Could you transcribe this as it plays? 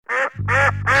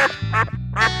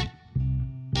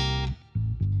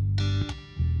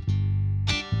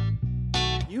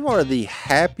You are the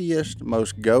happiest,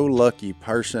 most go-lucky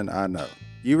person I know.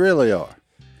 You really are.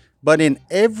 But in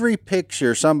every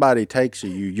picture somebody takes of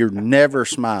you, you're never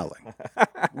smiling.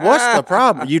 What's the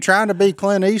problem? You trying to be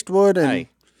Clint Eastwood and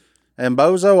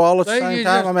Bozo all at the same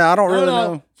time? I mean, I don't really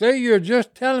know. See, you're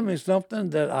just telling me something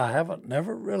that I haven't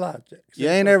never realized it. You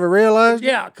ain't ever realized it?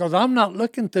 Yeah, because I'm not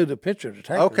looking through the picture to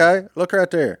take it. Okay, look right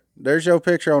there. There's your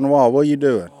picture on the wall. What are you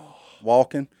doing?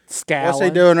 Walking? Scowling. What's he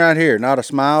doing right here? Not a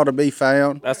smile to be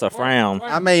found? That's a frown.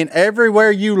 I mean, everywhere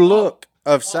you look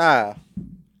of Si.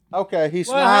 Okay, he's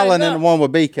smiling in the one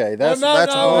with BK. That's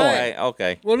one.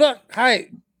 Okay. Well, look, hey,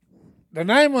 the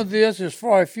name of this is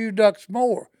For a Few Ducks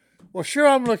More. Well, sure,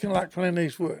 I'm looking like Clint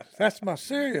Eastwood. That's my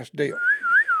serious deal.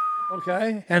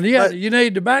 Okay? And yeah, you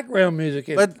need the background music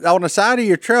in it. But on the side of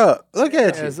your truck, look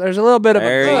at you. There's a little bit of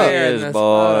There a he club in is, this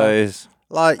boys.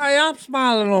 Like, Hey, I'm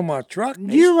smiling on my truck.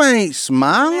 you ain't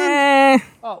smiling.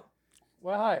 Oh,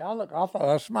 well, hey, I thought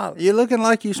I was smiling. You're looking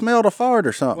like you smelled a fart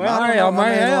or something. Well, hey, don't I know.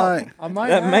 may have. like- I may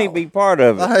That have. may be part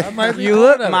of it. like, I may be You part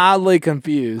look of it. mildly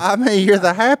confused. I mean, you're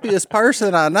the happiest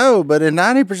person I know, but in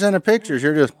 90% of pictures,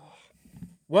 you're just,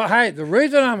 Well, hey, the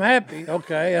reason I'm happy,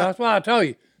 okay, that's why I tell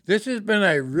you, this has been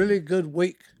a really good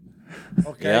week.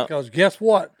 Okay, Yep. because guess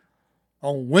what?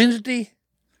 On Wednesday,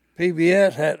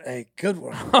 PBS had a good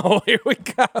one. Oh, here we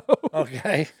go.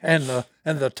 Okay, and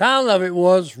the title of it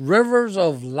was Rivers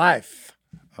of Life.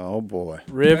 oh boy.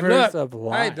 Rivers Look, of hey,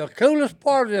 life. the coolest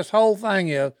part of this whole thing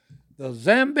is the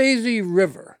Zambezi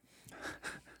River.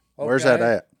 Where's that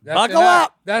Okay? at? That's Buckle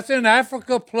up. That's in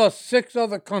Africa plus 6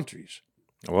 other countries.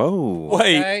 Whoa.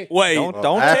 Okay? Wait.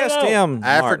 Don't Af- test him.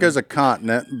 Africa's a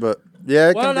continent, but yeah,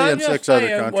 it Well, can be I'm in just 6 other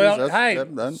saying, countries. well, That's, hey,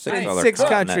 that- Six Hey, other Six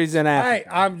continents. countries in Africa.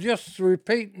 Hey, I'm just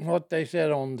repeating what they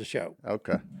said on the show.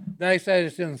 okay. They say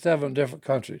it's in 7 different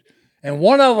countries. And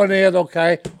one of them is,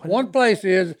 okay, one place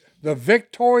is the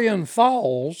Victorian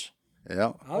Falls,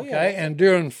 Yeah. okay, and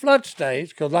during flood stage,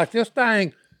 because like this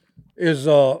thing is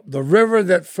the river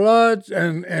that floods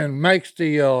and makes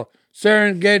the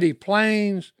Serengeti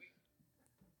Plains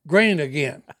green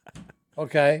again,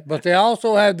 okay? But they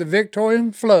also have the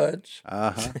Victorian floods,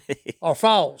 Uh-huh. or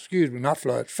falls, excuse me, not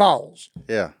floods, falls.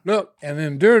 Yeah. Look, and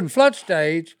then during flood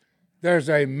stage, there's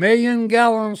 1 million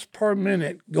gallons per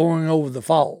minute going over the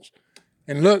falls.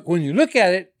 And look, when you look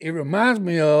at it, it reminds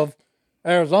me of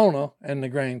Arizona and the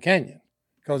Grand Canyon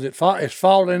because it's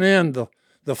falling in.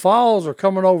 The falls are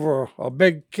coming over a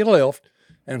big cliff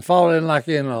and falling like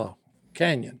in a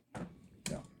canyon.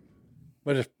 Yeah.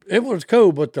 But it was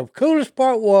cool. But the coolest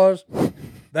part was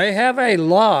they have a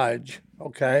lodge,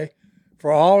 okay,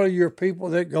 for all of your people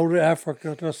that go to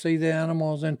Africa to see the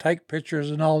animals and take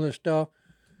pictures and all this stuff.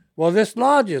 Well, this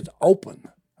lodge is open,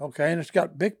 okay, and it's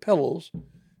got big pillows.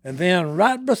 And then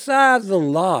right beside the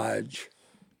lodge,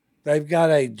 they've got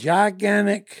a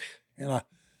gigantic,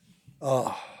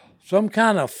 some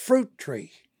kind of fruit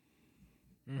tree.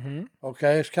 Mm-hmm.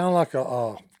 Okay, it's kind of like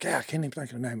I can't even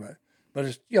think of the name of it, but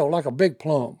it's like a big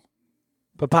plum.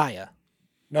 Papaya.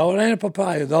 No, it ain't a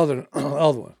papaya. The other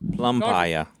one.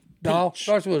 Plumpaya. No,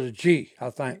 starts with a G, I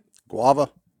think. Guava.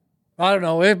 I don't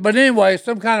know. But anyway,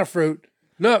 some kind of fruit.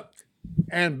 Look,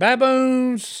 and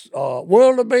baboons,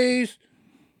 wildebeest,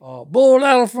 bull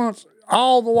elephants,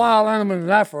 all the wild animals in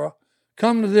Africa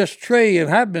come to this tree and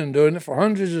have been doing it for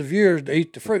hundreds of years to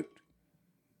eat the fruit.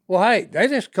 Well, hey, they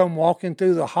just come walking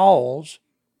through the halls,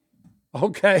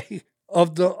 okay,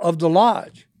 of the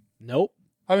lodge. Nope.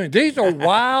 I mean, these are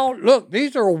wild. Look,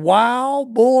 these are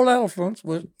wild bull elephants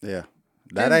with. Yeah.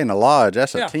 That ain't a lodge.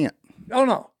 That's a Yeah. tent.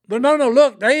 No. But no.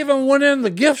 Look, they even went in the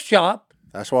gift shop.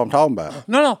 That's what I'm talking about.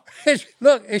 No.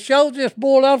 Look, it shows this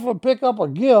bull elephant pick up a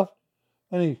gift,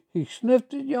 and he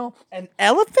sniffed it, An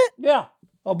elephant? Yeah,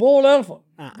 a bull elephant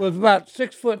with about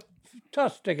 6 foot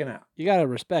tusk sticking out. You gotta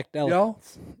respect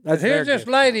elephants. That's here's this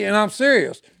lady, and I'm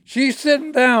serious. She's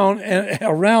sitting down and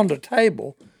around the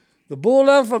table. The bull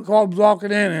elephant comes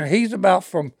walking in, and he's about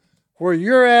from where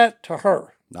you're at to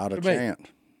her. Not a To me. chance.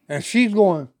 And she's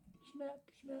going,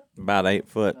 About 8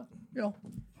 foot.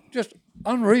 just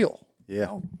unreal.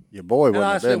 Yeah. Your boy And wouldn't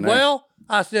I have said, been there.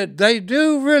 I said, they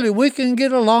do really, we can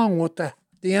get along with the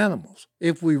animals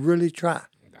if we really try.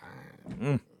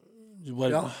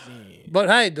 What- Yeah. But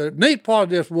hey, the neat part of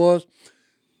this was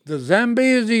the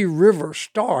Zambezi River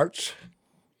starts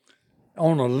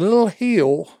on a little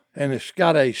hill and it's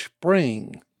got a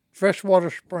spring, freshwater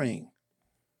spring,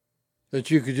 that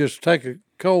you could just take a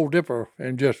cold dipper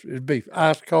and it'd be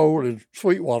ice cold and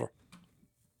sweet water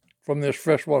from this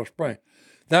freshwater spring.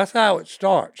 That's how it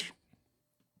starts.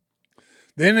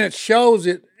 Then it shows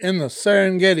it in the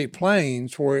Serengeti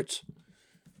Plains where it's,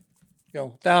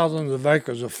 thousands of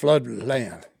acres of flooded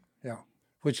land,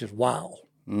 which is wild.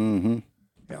 Mm-hmm.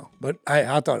 But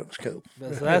I thought it was cool.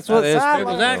 That's what It Cy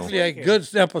was likes. actually a good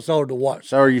episode to watch.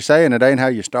 So are you saying it ain't how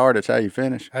you start, it's how you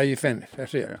finish? How you finish?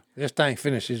 That's it. This thing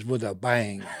finishes with a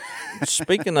bang.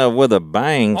 Speaking of with a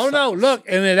bang, Oh no! Look,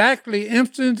 and it actually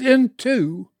empties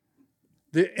into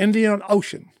the Indian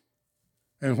Ocean,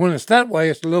 and when it's that way,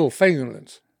 it's little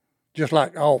fingerlings, just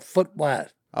like all foot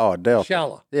wide, Oh, a delta.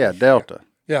 shallow. Yeah, delta.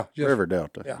 Yeah, just, River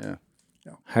delta. Yeah.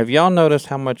 Yeah. have y'all noticed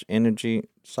how much energy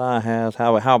Cy has?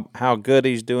 How good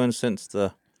he's doing since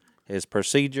his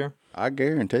procedure? I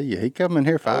guarantee you, he come in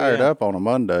here fired yeah. up on a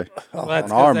Monday. Well, that's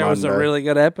on our because there was a Monday. really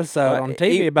good episode Well, on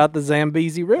TV about the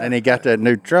Zambezi River. And he got that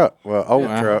new truck. Well, old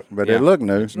truck, but Yeah. it looked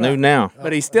new. It's new now.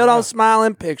 But he still don't smile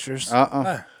in pictures.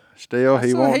 Still,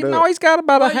 he won't do No, it. he's got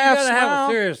about Well, a you half gotta have a smile.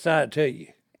 serious side to you.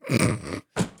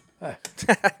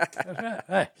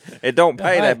 It don't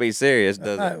pay to be serious,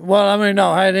 does it? Well, I mean,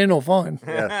 no, it ain't no fun.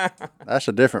 That's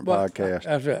a different podcast.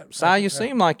 That's right. Cy, you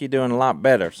seem like you're doing a lot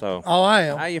better. So, Oh, I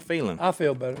how am. you feeling? I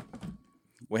feel better.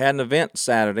 We had an event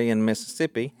Saturday in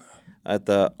Mississippi at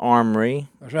the Armory,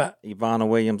 That's right. Ivana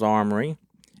Williams Armory.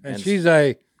 And she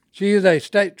is a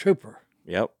state trooper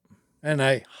Yep. and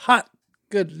a hot,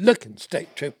 good-looking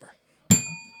state trooper.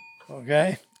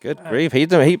 Okay. Good grief. He's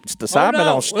been on no.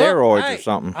 steroids Well, hey, or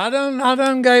something. I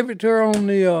done gave it to her on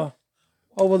the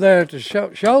over there at the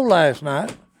show last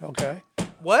night. Okay,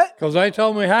 What? because they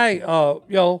told me, hey, tell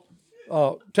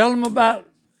them about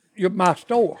my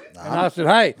store. And I said,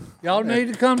 hey, y'all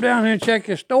need to come down here and check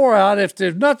your store out. If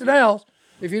there's nothing else,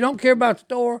 if you don't care about the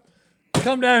store,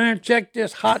 come down here and check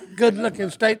this hot,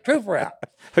 good-looking state trooper out.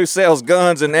 Who sells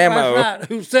guns and ammo? That's right.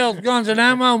 Who sells guns and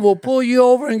ammo and will pull you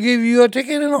over and give you a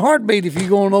ticket in a heartbeat if you're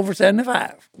going over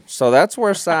 75. So that's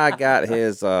where Cy got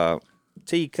his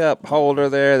teacup holder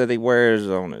there that he wears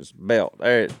on his belt.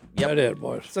 There. Yep. That is,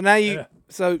 boys. So now you.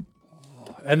 So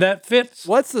And that fits.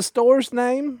 what's the store's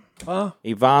name?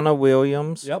 Ivana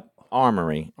Williams Yep.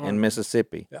 Armory in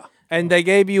Mississippi. And they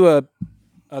gave you a.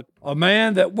 A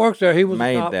man that works there, he was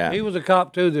Made a cop. that. He was a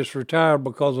cop too that's retired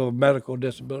because of medical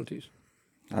disabilities.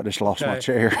 I just lost my Okay.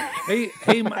 chair.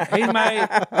 He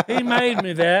made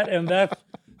me that, and that's.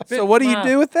 So what do you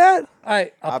do with that?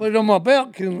 I put it on my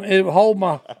belt and it would hold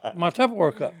my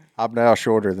Tupperware cup. I'm now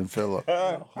shorter than Philip.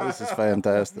 This is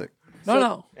fantastic.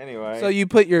 No. Anyway. So you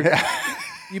put your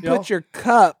put your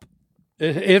cup.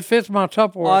 It fits my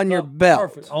Tupperware On cup your belt.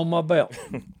 perfect, on my belt.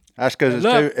 That's because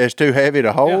Look. it's too heavy to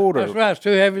Yeah, hold. that's Or right. It's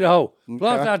too heavy to hold.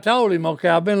 Plus, I told him, okay,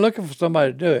 I've been looking for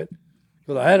somebody to do it.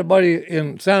 Because I had a buddy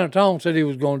in San Antonio said he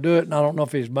was going to do it, and I don't know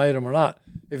if he's made them or not.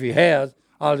 If he has,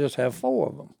 I'll just have 4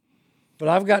 of them. But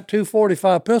I've got 2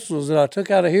 45 pistols that I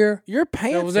took out of here. Your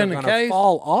pants was are in the gonna case.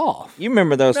 fall off. you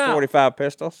remember those No. 45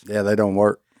 pistols? yeah, they don't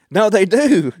work. No, they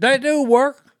do. They do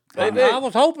work.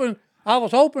 I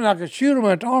was hoping I could shoot them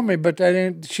at the Army, but they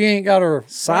didn't. She ain't got her.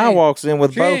 Cy range. walks in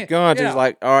with She both ain't- guns. yeah. He's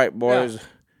like, all right, boys.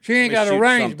 She ain't Let got me a shoot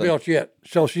range something. built yet,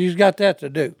 so she's got that to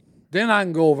do. Then I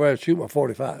can go over there and shoot my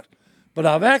 45s. But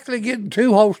I've actually getting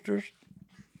 2 holsters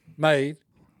made,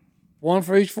 one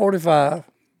for each 45.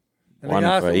 And One the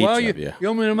guy for said, each well, of you you.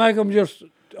 want me to make them just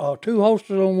 2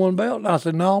 holsters on one belt? And I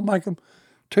said, no, I'll make them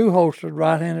 2 holstered,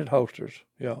 right-handed holsters.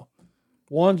 Yeah,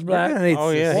 one's black. gonna need Oh,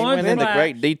 yeah. He One's went into black.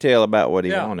 great detail about what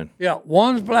he yeah, wanted. yeah,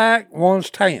 one's black, one's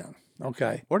tan.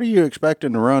 Okay. What are you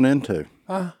expecting to run into?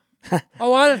 Oh,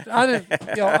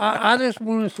 I just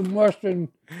wanted some Western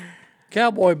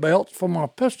cowboy belts for my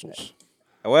pistols.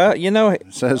 Well, you know,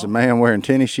 Says a man wearing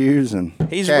tennis shoes and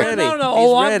he's khaki. ready. No, He's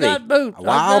oh, I've ready. got boots. I've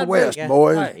Wild got West, boots.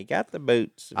 boys. He got the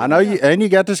boots. I know you, and you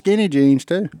got the skinny jeans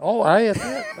too. Oh, hey, that's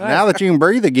it. Hey, Now that you can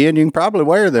breathe again, you can probably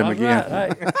wear them that's again.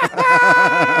 right. Hey.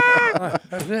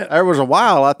 That's it. There was a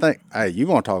while I think, hey, you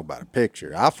want to talk about a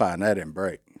picture? I find that in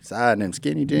break. Side them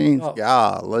skinny jeans,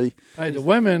 golly. Hey, the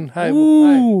women. Hey,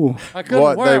 Ooh. I couldn't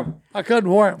What, wear they- them. I couldn't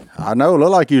wear them. I know,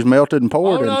 look like you was melted and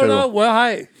poured Oh no, into no. them. Well,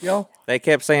 hey, yo, They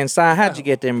kept saying, Si, how'd you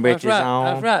get them that's bitches right.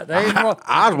 on? That's right. They even wrote,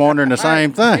 I was wondering the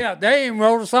same thing. yeah, they even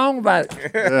wrote a song about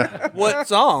it. What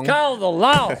song? Called the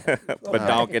law. But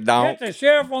donkey Get donk. the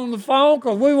sheriff on the phone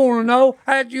because we want to know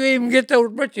how'd you even get those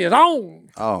bitches on.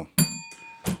 Oh.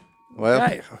 Well,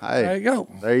 Hey, there you go.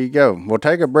 there you go. We'll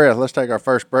take a breath. Let's take our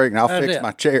first break, and I'll That's fix it.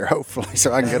 my chair, hopefully,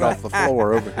 so I can get off the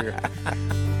floor over here.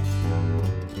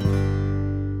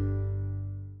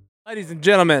 Ladies and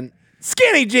gentlemen,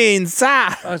 skinny jeans, Si.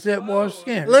 That's it, boys.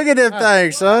 Skin. Look at them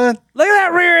things, son. Look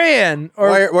at that rear end. Or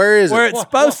Where is where it? it's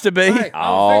supposed to be. Hey,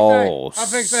 Oh, I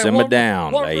fixed that. simmer What-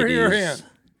 down, what for here ladies. in?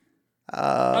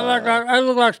 I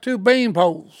look like two bean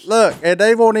poles. Look, and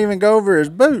they won't even go over his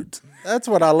boots. That's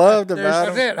what I loved about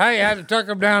That's him. it. Hey, I had to tuck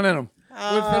them down in them.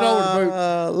 We'll fit over the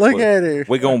boot. Look at him.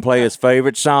 We're going to play his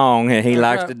favorite song and he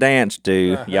likes to dance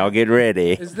to. Y'all get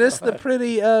ready. Is this the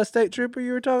pretty state trooper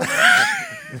you were talking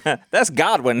about? That's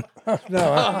Godwin. No, I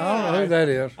don't know who that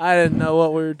is. I didn't know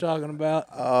what we were talking about.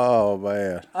 Oh,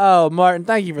 man. Oh, Martin,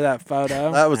 thank you for that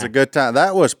photo. That was a good time.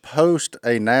 That was post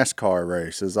a NASCAR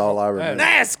race is all I remember.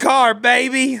 NASCAR,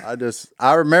 baby.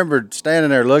 I remembered standing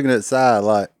there looking at Si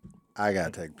like, I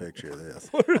got to take a picture of this.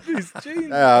 What are these jeans?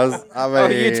 Yeah, I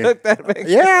mean, You took that picture?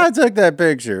 yeah, I took that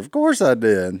picture. Of course I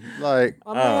did. Like,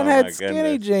 My man my had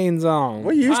skinny goodness. jeans on.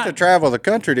 we used to travel the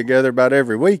country together about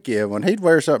every weekend. When he'd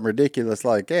wear something ridiculous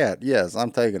like that, yes,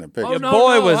 I'm taking a picture. Your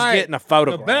boy was getting a The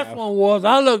photograph. best one was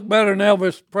I look better than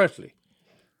Elvis Presley.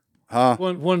 Huh?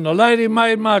 When the lady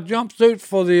made my jumpsuit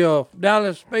for the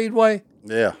Dallas Speedway,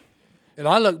 Yeah. and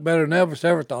I look better than Elvis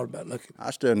ever thought about looking. I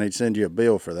still need to send you a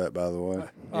bill for that, by the way.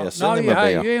 Yeah, No, send him you, a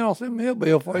hey, bill. you ain't gonna send me a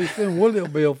bill for it. You send Willie a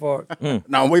bill for it.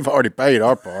 No, we've already paid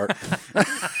our part.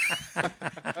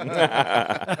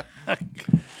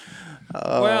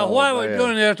 Well, while we're man.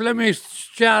 doing this, let me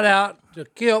shout out to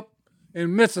Kip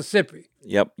in Mississippi.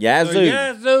 Yep. The Yazoo.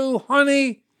 Yazoo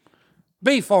Honey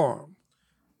Bee Farm.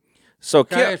 So,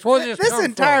 Okay, Kip, it's where this This come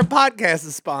entire from. podcast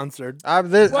is sponsored. I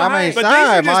mean, hey, But these Si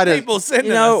are might just have. people sending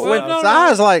You know, us when- stuff. No,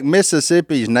 Si's like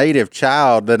Mississippi's native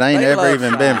child that ain't They ever love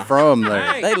even Si. been from there.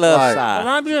 Hey. they love Like- But Si.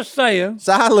 I'm just saying,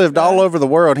 Si lived all over the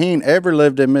world. He ain't ever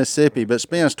lived in Mississippi, but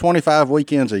spends 25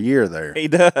 weekends a year there. He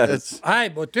does. It's hey,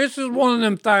 but this is one of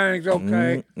them things,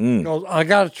 okay? Because I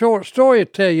got a short story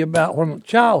to tell you about when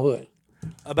childhood.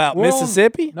 About We're on-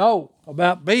 Mississippi? No,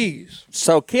 about bees.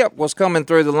 So Kip was coming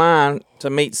through the line to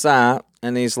meet Si,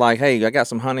 and he's like, "Hey, I got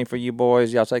some honey for you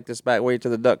boys. Y'all take this back with you to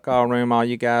the duck call room. All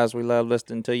you guys, we love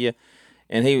listening to you."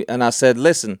 And I said,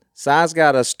 "Listen, Si's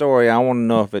got a story. I want to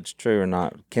know if it's true or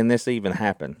not. Can this even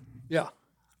happen? Yeah.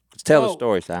 Tell the Oh.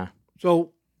 story, Si."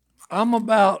 So I'm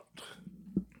about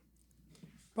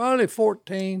probably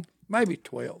 14, maybe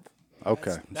 12.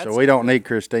 okay. So we don't need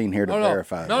Christine here to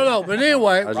verify. No, but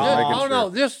anyway, was just making no,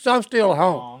 this I'm still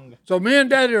home. So me and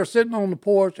Daddy are sitting on the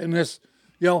porch, and this,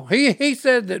 he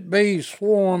said that bees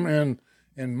swarm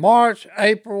in March,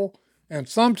 April, and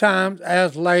sometimes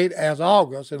as late as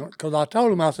August. And because I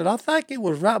told him, I said I think it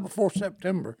was right before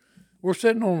September. We're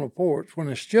sitting on the porch when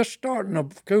it's just starting to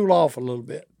cool off a little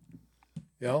bit,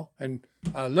 And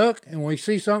I look, and we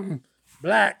see something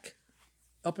black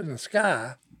up in the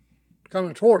sky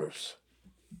coming toward us.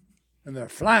 And they're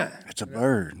flying. It's a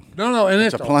bird. No, and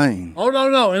it's a plane. Oh,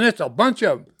 no, and it's a bunch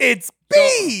of them. It's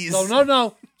bees! So,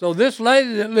 no. So this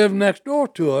lady that lived next door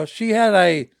to us, she had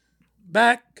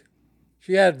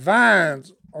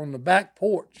vines on the back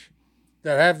porch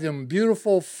that have them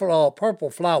beautiful purple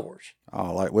flowers.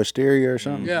 Oh, like wisteria or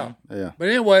something? Yeah. Yeah. But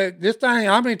anyway, this thing,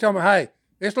 I mean, tell me, hey,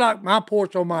 it's like my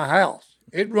porch on my house.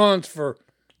 It runs for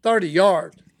 30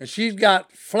 yards, and she's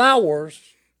got flowers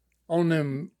on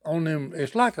them.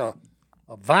 It's like a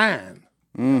vine.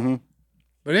 Mm-hmm.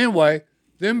 But anyway,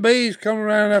 them bees come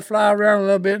around, they fly around a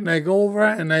little bit, and they go over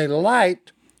and they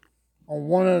light on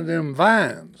one of them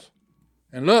vines.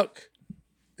 And look,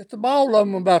 it's a ball of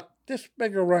them about this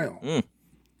big around.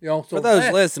 So For those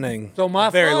that- listening, so my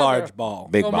a very father- large ball.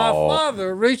 Big so ball. my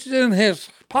father reached in his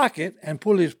pocket and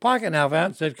pulled his pocket knife out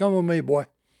and said, "Come with me, boy."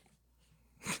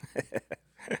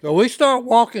 So we start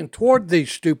walking toward these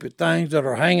stupid things that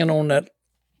are hanging on that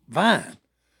vine.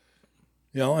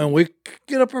 And we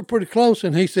get up there pretty close,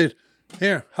 and he said,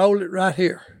 "Here, hold it right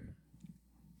here."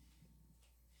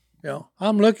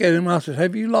 I'm looking at him. I said,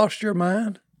 "Have you lost your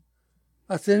mind?"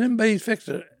 I said, "Them bees fix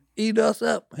to eat us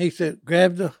up." He said,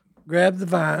 grab the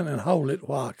vine and hold it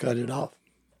while I cut it off."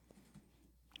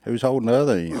 Who's holding the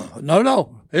other end?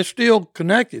 No, it's still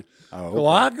connected. Oh, So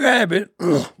I grab it,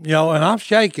 and I'm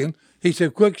shaking. He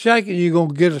said, "Quick shaking, you're going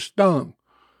to get a stung."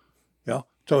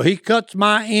 So he cuts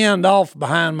my end off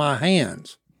behind my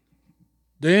hands.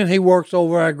 Then he works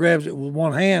over, I grabs it with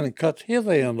one hand and cuts his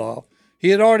end off. He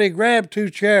had already grabbed 2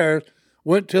 chairs,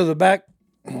 went to the back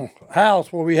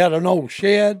house where we had an old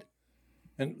shed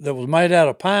and that was made out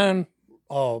of pine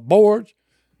boards,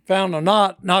 found a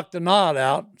knot, knocked the knot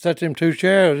out, set them 2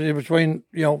 chairs in between,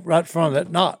 right in front of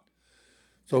that knot.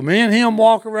 So me and him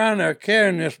walk around there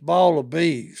carrying this ball of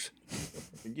bees.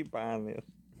 Did you find this?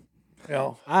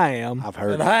 I am. I've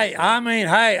heard. But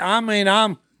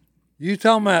you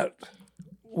talking about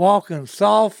walking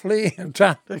softly and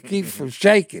trying to keep from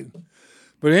shaking.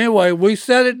 But anyway, we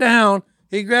set it down.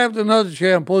 He grabs another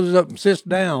chair and pulls it up and sits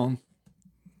down.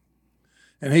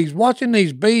 And he's watching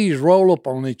these bees roll up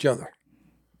on each other.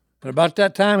 But about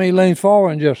that time, he leans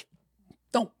forward and just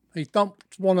thump. He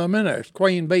thumped one of them in there. It's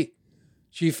Queen Bee.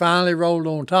 She finally rolled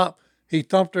on top. He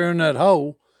thumped her in that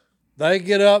hole. They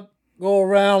get up, go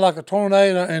around like a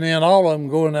tornado, and then all of them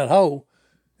go in that hole.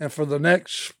 And for the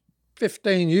next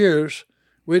 15 years,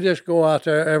 we just go out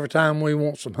there every time we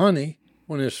want some honey,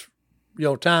 when it's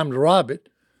time to rob it,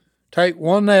 take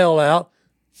one nail out,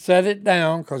 set it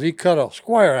down, because he cut a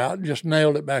square out and just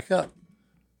nailed it back up.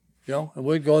 And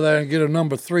we'd go there and get a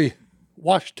number 3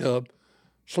 wash tub,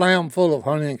 slam full of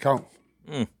honey and comb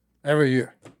every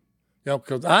year.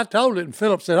 Because I told it, and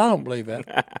Philip said, I don't believe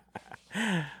that.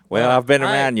 Well, I've been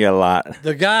around you a lot.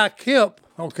 The guy, Kip,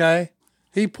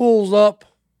 he pulls up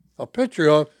a picture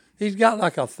of, he's got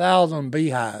like 1,000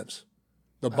 beehives,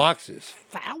 the boxes.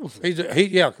 1,000?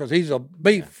 Because he's a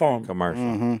beef farmer. Commercial.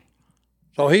 Mm-hmm.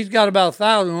 So he's got about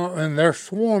 1,000, and they're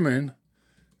swarming,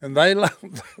 and they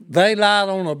lied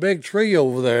on a big tree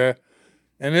over there,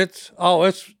 and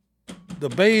the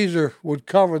bees would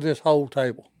cover this whole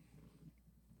table.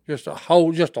 Just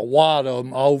a wad of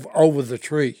them over the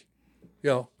tree,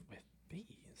 With bees.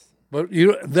 But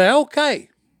they're okay.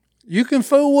 You can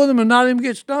fool with them and not even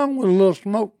get stung with a little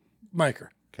smoke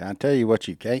maker. Can I tell you what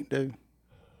you can't do?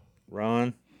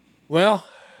 Run. Well,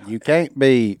 You can't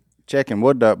be checking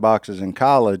wood duck boxes in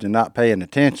college and not paying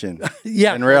attention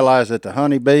yeah. and realize that the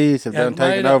honeybees have done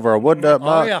taken over a wood duck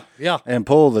box yeah. and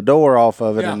pull the door off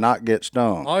of it Yeah. and not get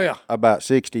stung. Oh, yeah. About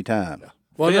 60 times.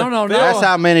 Well, no. That's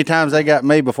how many times they got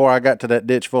me before I got to that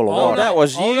ditch full of Oh, water. that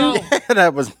was you? No.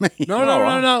 That was me.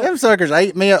 No. Them suckers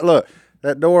ate me up. Look,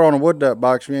 that door on a wood duck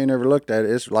box, if you ain't ever looked at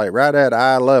it, it's like right at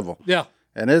eye level. Yeah.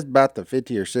 And it's about the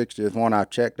 50 or 60th one I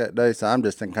checked that day, so I'm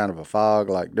just in kind of a fog,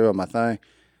 like doing my thing.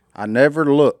 I never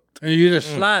looked. And you just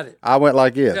slide it. I went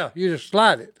like this. Yeah, you just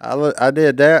slide it. I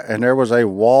did that, and there was a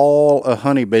wall of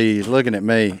honeybees looking at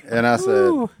me, and I said,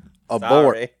 "Abort,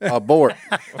 Sorry. abort!"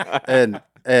 and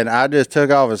I just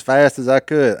took off as fast as I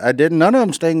could. None of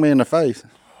them sting me in the face.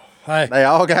 Hey. They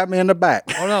all got me in the back.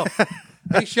 Oh, no.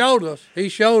 He showed us,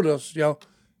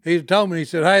 he told me, he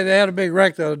said, hey, they had a big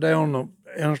wreck the other day on the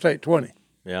Interstate 20.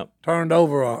 Yep. Turned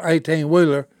over a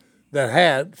 18-wheeler that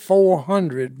had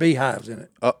 400 beehives in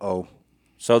it. Uh-oh.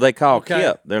 So they called Okay.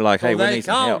 Kip. They're like, hey, So we they need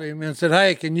some called help. him and said,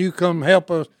 hey, can you come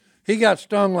help us? He got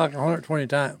stung like 120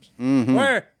 times.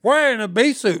 Mm-hmm. Wearing a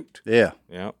bee suit. Yeah.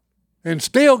 Yep. And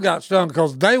still got stung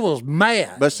because they was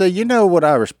mad. But see, you know what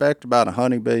I respect about a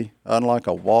honeybee, unlike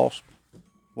a wasp?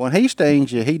 When he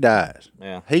stings you, he dies.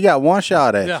 Yeah. He got one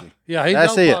shot at yeah, you. yeah, he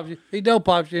That's dope it. pops you. He dope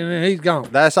pops you and then he's gone.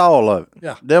 That's all of it.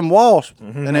 Yeah. Them wasps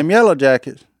and them yellow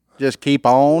jackets just keep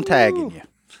on tagging you.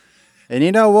 And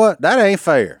you know what? That ain't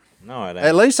fair. No, it ain't.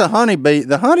 At least the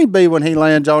honeybee, when he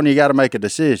lands on you, got to make a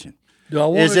decision. Do I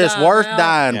want Is to this die worth now?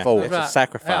 dying Yeah, for? it's Right. a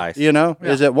sacrifice. You know,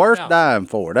 is it worth dying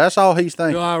for? That's all he's Do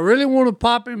thinking. I really want to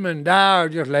pop him and die or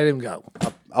just let him go?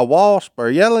 A wasp or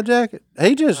a yellow jacket,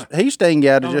 he sting you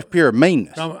out of just pure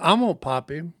meanness. I'm going to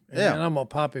pop him, and Yeah. then I'm going to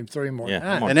pop him 3 more Yeah, I'm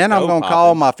times. gonna- And then I'm Go going to pop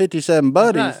call him. my 57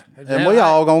 buddies, Right. and we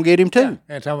all going to get him too.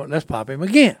 And tell him, let's pop him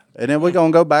again. And then we're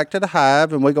going to go back to the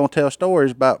hive, and we're going to tell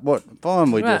stories about what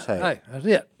fun we just had. Hey, that's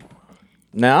it.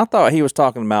 Now I thought he was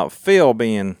talking about Phil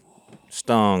being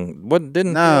stung. What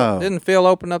didn't No. didn't Phil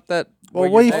open up that? Well,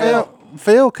 where your dad-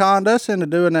 Phil conned us into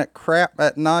doing that crap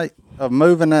at night of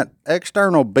moving that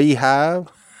external beehive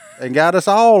and got us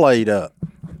all ate up.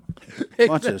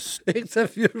 Bunch of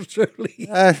Except you're truly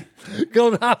uh,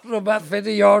 going out about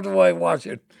 50 yards away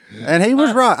watching. and he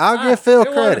was right. I'll give Phil It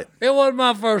wasn't- credit. It wasn't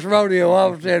my first rodeo. I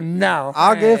was saying, no.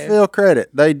 I'll give man. Phil credit.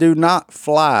 They do not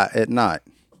fly at night.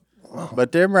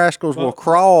 But them rascals will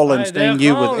crawl and Hey, sting they'll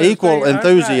you crawl with and equal sting. That's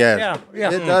enthusiasm. right. Yeah.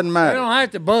 It doesn't They matter. don't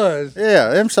have to buzz. Yeah,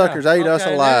 them suckers ate us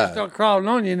Okay, They alive. start crawling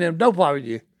on you and them dope popping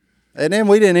you. And then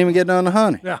we didn't even get none of the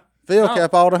honey. Yeah. Phil Oh.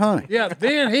 kept all the honey. Yeah,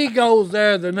 then he goes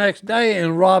there the next day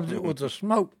and robs it with a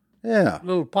smoke, Yeah.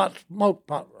 little smoke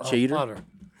pot. Cheater. Potter.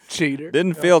 Cheater.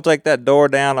 Didn't Phil take that door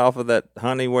down off of that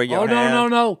honey where you Oh, had?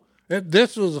 no.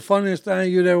 This was the funniest thing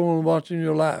you'd ever want to watch in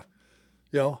your life.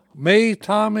 Me,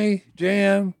 Tommy,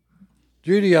 Jan,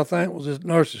 Judy, I think, was at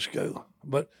nursing school.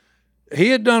 But he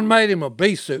had done made him a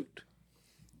bee suit.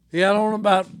 He had on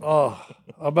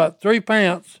about 3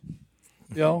 pants,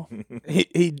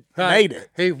 He made it.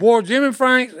 He wore Jimmy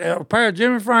Frank's, a pair of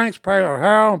Jimmy Frank's, pair of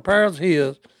Harold, and a pair of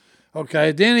his.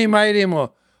 Okay, then he made him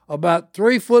about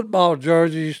 3 football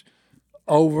jerseys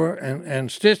over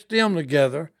and stitched them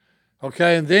together.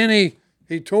 Okay, and then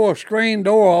he tore a screen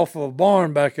door off of a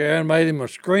barn back there and made him a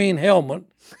screen helmet.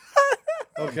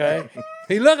 Okay,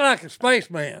 he looked like a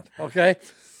spaceman. Okay,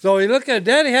 so he looked at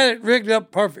Daddy had it rigged up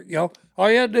perfect.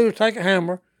 All you had to do was take a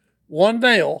hammer, one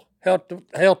nail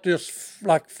held this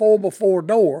like 4x4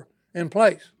 door, in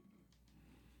place.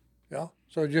 Yeah.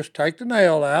 So just take the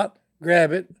nail out,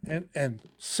 grab it, and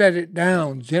set it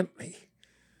down gently.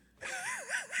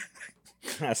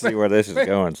 I see where this is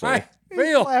going. So Hey,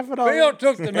 Phil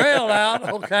took the nail out,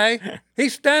 okay?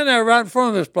 He's standing there right in front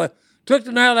of this place. Took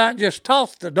the nail out and just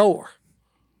tossed the door.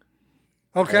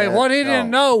 Okay, what he didn't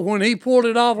know when he pulled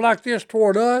it off like this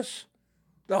toward us,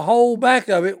 the whole back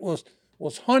of it was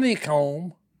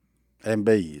honeycomb And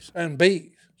bees. and bees.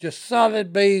 Just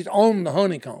solid bees on the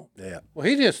honeycomb. Yeah. Well,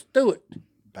 he just threw it.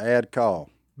 Bad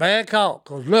call. Bad call.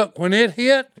 Because look, when it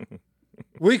hit,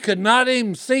 we could not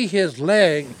even see his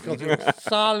leg because it was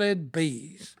solid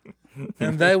bees.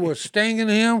 And they were stinging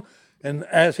him. And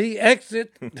as he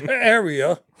exit the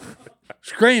area,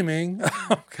 screaming,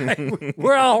 okay,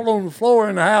 we're all on the floor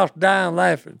in the house dying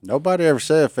laughing. Nobody ever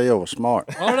said Phil was smart.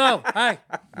 Oh, no. Hey.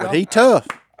 But he tough.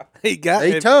 He got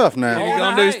He it. tough If now. you're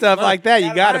gonna do stuff like that,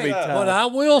 you got to be But tough. I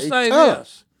will say tough.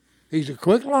 this. He's a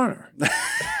quick learner.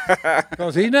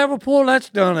 Because he never pulled that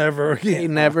stunt ever He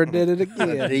again. never did it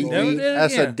again. Never did it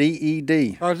That's a again.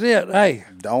 DED. That's it. Hey,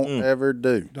 Don't ever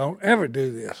do. don't ever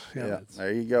do this. Yeah,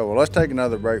 there you go. Well, let's take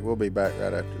another break. We'll be back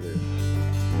right after this.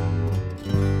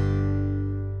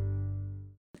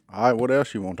 All right, what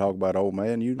else you want to talk about, old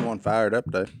man? You the one fired up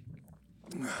there.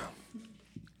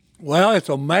 Well, it's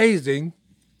amazing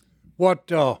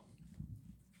what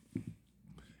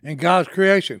in God's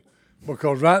creation,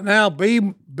 because right now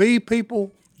bee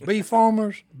people, bee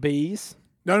farmers, Bees.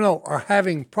 are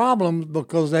having problems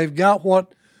because they've got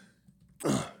what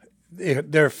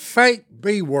they're fake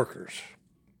bee workers.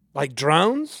 Like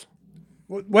drones?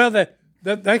 Well,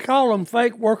 they call them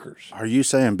fake workers. Are you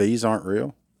saying bees aren't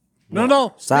real?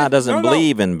 No. Si doesn't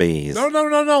believe in bees.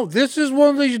 No. This is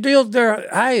one of these deals.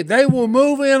 They will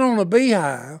move in on a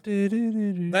beehive.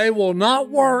 They will not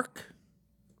work.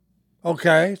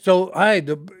 Okay, so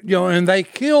and they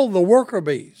kill the worker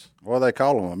bees. What do they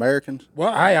call them? Americans?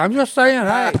 Well, I'm just saying.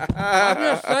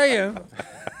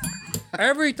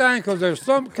 Everything, because there's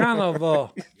some kind of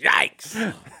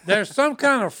Yikes. there's some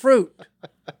kind of fruit.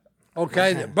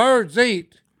 Okay, that birds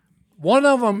eat. One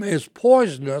of them is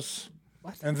poisonous,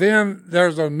 and then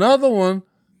there's another one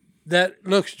that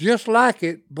looks just like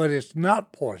it, but it's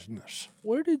not poisonous.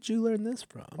 Where did you learn this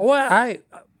from? Well,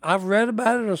 I've read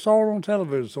about it or saw it on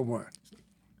television somewhere.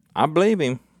 I believe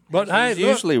him. But He's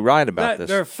usually right about this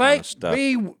They're kind fake of stuff.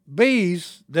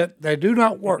 bees that they do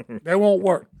not work. They won't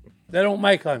work. They don't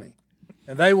make honey.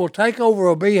 And they will take over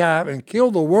a beehive and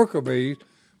kill the worker bees.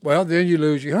 Well, then you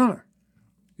lose your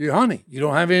honey. You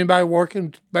don't have anybody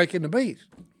working making the bees.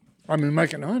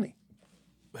 Making the honey.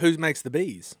 Who makes the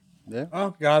bees? Yeah,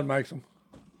 Oh, God makes them.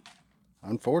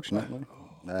 unfortunately.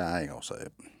 Nah, I ain't going to say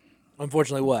it.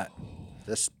 Unfortunately, what?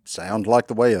 This sounds like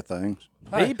the way of things.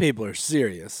 Bee people are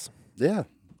serious. Yeah,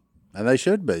 and they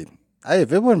should be. Hey,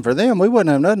 if it wasn't for them, we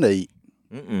wouldn't have nothing to eat.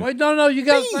 Wait, no, you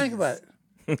got to think about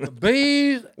it. The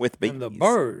bees With bees. and the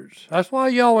birds. That's why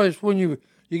you always, when you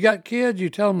got kids, you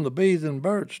tell them the bees and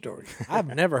birds story. I've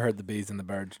never heard the bees and the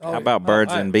birds. How about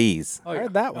birds and bees? Oh, I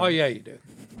heard that one. Oh, yeah, you do.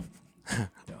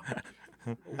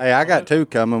 Hey, I got two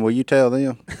coming. Will you tell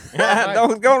them?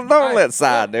 don't let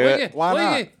Si do it. Why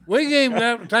not? We can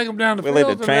even take them down to We'll let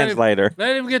fields the and translator.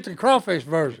 Let him get the crawfish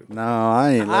version. No,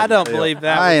 I ain't. I letting don't Phil- believe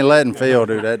that I ain't letting Phil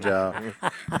do that job.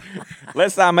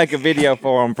 Let's Si make a video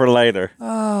for him for later.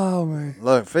 Oh man.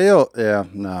 Look, Phil. Yeah,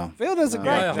 no, Phil does a great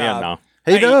Yeah. job. Yeah, no.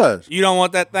 he does. You don't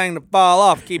want that thing to fall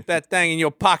off. Keep that thing in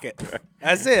your pocket.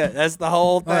 That's it. That's the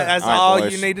whole thing. That's All right, all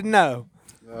boys. you need to know.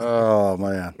 Oh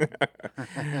man, The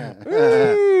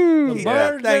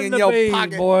birds thing and in the your bees,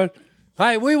 pocket. boy.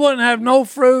 Hey, we wouldn't have no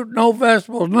fruit, no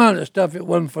vegetables, none of that stuff. It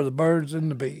wasn't for the birds and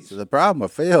the bees. the problem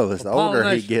with Phil is the older he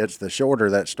pollination. gets, the shorter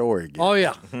that story gets. Oh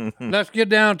yeah. Let's get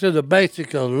down to the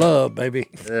basic of love, baby.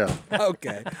 Yeah,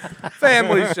 Okay.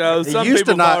 Family shows. he Some used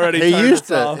to people not. already He turned used us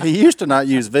to. off. He used to not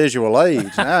use visual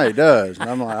aids. Now he does, and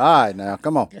I'm like, all right, now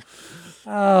come on.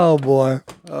 Oh boy.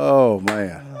 Oh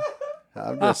man,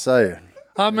 I'm just saying.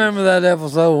 I remember that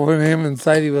episode when him and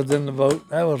Sadie was in the boat.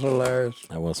 That was hilarious.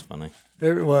 That was funny.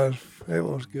 It was. It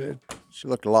was good. She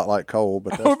looked a lot like Cole,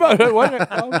 but that's,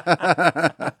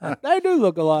 They do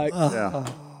look alike. yeah.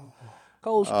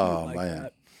 Cole's cute Oh like man,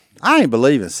 that. I ain't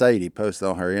believing Sadie posted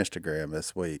on her Instagram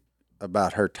this week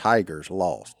about her Tigers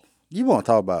lost. You want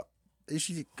to talk about?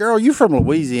 Girl, you from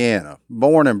Louisiana,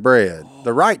 born and bred.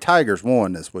 The right Tigers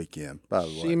won this weekend, by the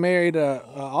way. She married a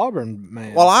Auburn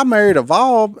man. Well, I married a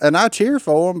Vol, and I cheer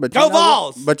for him. But Go you know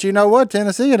Vols! What? But you know what?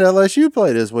 Tennessee and LSU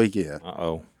play this weekend.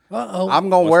 Uh-oh. Uh-oh. I'm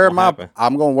gonna What's wear gonna my. happen?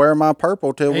 I'm gonna wear my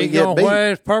purple till we He get gonna beat. wear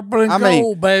his purple and I mean,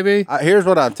 gold, baby. Here's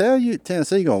what I tell you: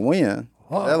 Tennessee gonna win.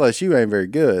 LSU ain't very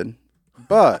good,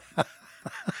 but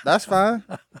That's fine.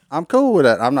 I'm cool with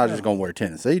that. I'm not just gonna wear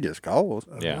Tennessee just cause.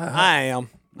 Yeah. I am.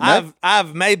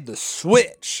 I've made the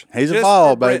switch. He's a Just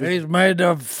ball, for Brit- baby. He's made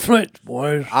the switch,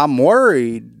 boys. I'm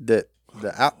worried that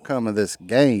the outcome of this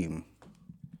game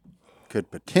could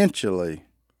potentially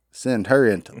send her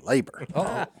into labor.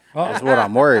 That's what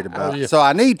I'm worried about. So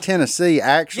I need Tennessee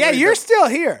actually. Yeah, you're still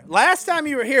here. Last time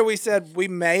you were here, we said we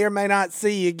may or may not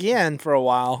see you again for a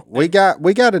while. We got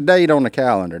a date on the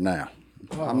calendar now.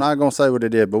 I'm not gonna say what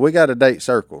it is, but we got a date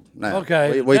circled now.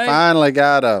 Okay, we date. finally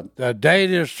got a. The date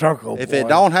is circled. If boy. it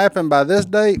don't happen by this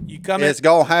date, it's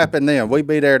gonna happen then. We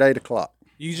be there at 8:00.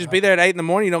 You just be there at 8 in the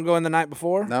morning. You don't go in the night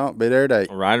before. No, be there at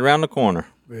 8. Right around the corner.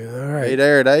 Yeah, all Be right.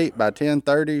 there at 8 by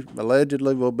 10:30.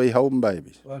 Allegedly, we'll be holding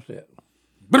babies. That's it.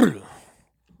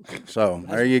 So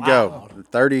there you go.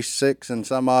 36 and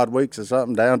some odd weeks or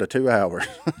something down to 2 hours.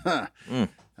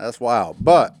 That's wild.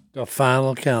 But The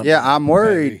final count. yeah, I'm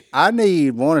worried. I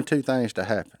need one or two things to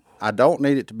happen. I don't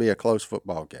need it to be a close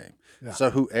football game. So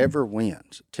whoever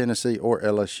wins, Tennessee or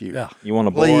LSU, Yeah. You want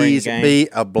a boring please game? be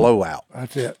a blowout.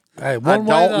 That's it. Hey, I one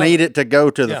way don't or need it to go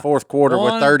to the Yeah. fourth quarter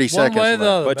with 30 seconds One way or left. the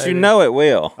other, But you baby. know it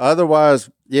will. Otherwise,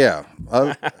 yeah,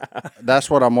 that's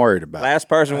what I'm worried about. Last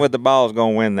person with the ball is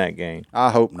going to win that game.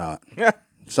 I hope not.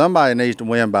 Somebody needs to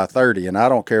win by 30, and I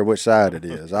don't care which side it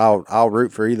is. I'll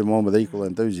root for either one with equal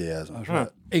enthusiasm. That's right.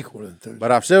 Equal enthusiasm.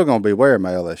 But I'm still going to be wearing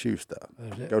my LSU stuff.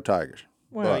 Go Tigers.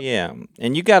 Well, yeah.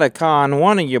 And you got to con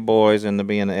one of your boys into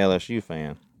being an LSU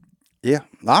fan. Yeah,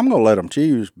 I'm going to let them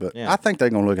choose, but Yeah. I think they're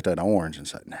going to look at that orange and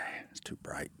say, nah, it's too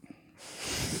bright.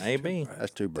 Maybe.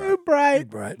 That's too bright. Bright.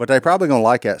 Right. But they probably going to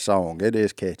like that song. It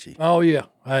is catchy, Oh, yeah.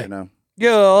 Hey. you know.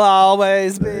 You'll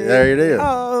always be. There it is.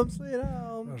 Home, sweet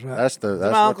home. That's right. That's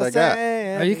what Uncle they got.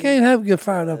 Sam. Now, you can't have get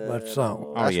fired up about the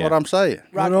song. That's yeah. what I'm saying.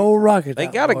 Good old Rocky Top. They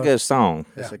got a boy. good song.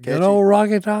 It's a Good catchy. old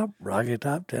Rocky Top,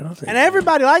 Tennessee. And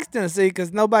everybody likes Tennessee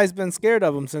because nobody's been scared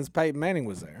of them since Peyton Manning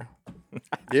was there.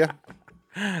 Yeah.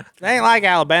 They ain't like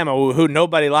Alabama, who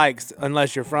nobody likes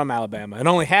unless you're from Alabama, and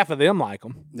only half of them like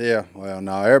them. Yeah. Well,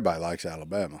 no, everybody likes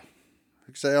Alabama.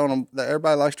 Say on them,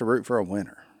 everybody likes to root for a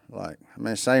winner. Like, I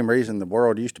mean, same reason the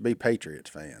world used to be Patriots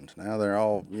fans. Now they're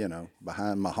all,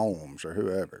 behind Mahomes or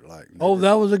whoever. Like, Oh,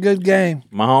 that was a good game.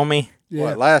 My homie. Yeah.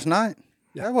 what, last night?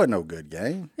 That wasn't no good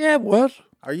game. Yeah, it was.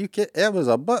 Are you kidding? It was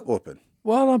a butt whooping.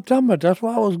 Well, I'm talking about that's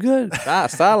why it was good.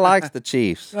 Si likes the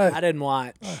Chiefs. I didn't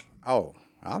watch. Oh,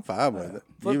 I'm fine with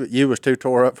it. You was too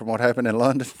tore up from what happened in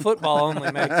London. Football only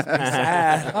makes me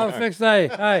sad. I was fixed to say,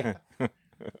 hey,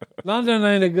 London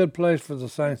ain't a good place for the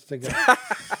Saints to go.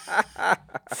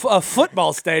 A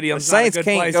football stadium. Saints not a good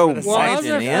can't place go for the Well, I'm Saints.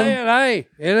 just in. saying, hey,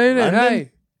 it ain't it.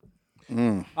 London?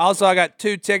 Hey, Also, I got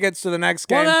 2 tickets to the next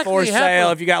What game for actually sale.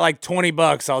 happened? If you got like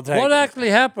 $20, I'll take what it. actually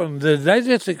happened? Did they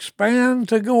just expand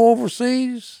to go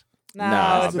overseas? No,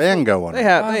 I've it's- been going. They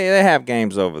have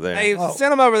games over there. they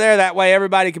sent them over there that way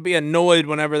everybody could be annoyed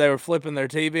whenever they were flipping their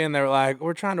TV and they were like,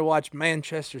 we're trying to watch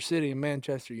Manchester City and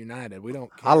Manchester United. We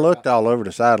don't care. I looked all over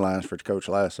the sidelines for Coach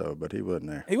Lasso, but he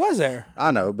wasn't there. He was there.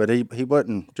 I know, but he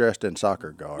wasn't dressed in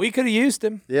soccer garb. We could have used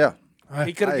him. Yeah.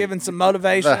 He could have Hey, given some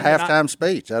motivation. The and halftime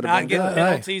speech. That'd have Not been getting good. Hey.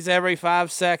 penalties every 5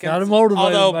 seconds. Gotta motivate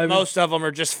 'em, Although baby. most of them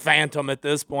are just phantom at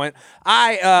this point.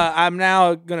 I'm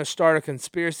now going to start a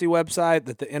conspiracy website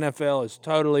that the NFL is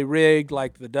totally rigged,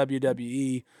 like the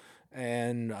WWE,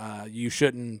 and you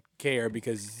shouldn't care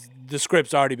because the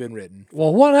script's already been written.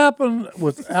 Well, what happened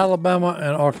with Alabama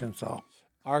and Arkansas?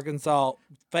 Arkansas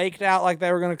faked out like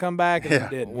they were going to come back, and they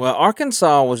didn't. Well,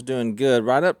 Arkansas was doing good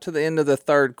right up to the end of the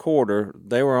third quarter.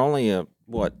 They were only a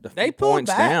They few pulled points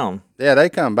back. down. Yeah, they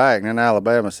come back, and then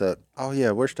Alabama said, "Oh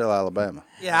yeah, we're still Alabama."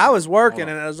 Yeah, I was working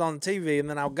and it was on TV, and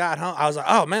then I got home. I was like,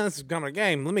 "Oh man, this is coming a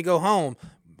game. Let me go home,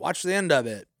 watch the end of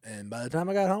it." And by the time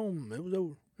I got home, it was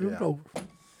over. It was over.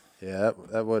 Yeah,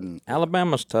 that wasn't.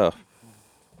 Alabama's tough,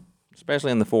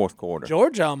 especially in the fourth quarter.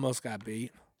 Georgia almost got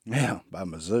beat. Yeah, by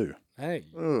Mizzou. Hey,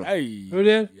 Who hey,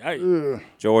 did? hey.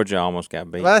 Georgia almost got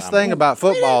beat. Last thing about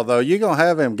football, though, you're gonna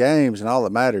have them games, and all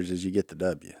that matters is you get the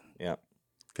W. Yep.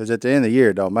 Because at the end of the year,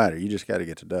 it don't matter. You just got to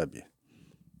get the W.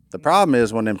 The problem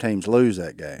is when them teams lose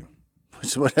that game, which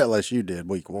is what LSU did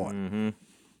week one. Mm-hmm.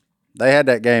 They had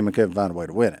that game and couldn't find a way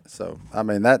to win it. So I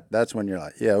mean that's when you're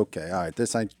like, yeah, okay, all right,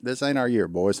 this ain't our year,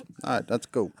 boys. All right, that's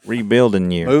cool.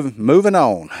 Rebuilding year. Moving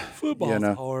on. Football's You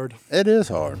know. hard. It is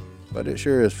hard, but it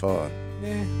sure is fun.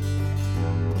 Yeah.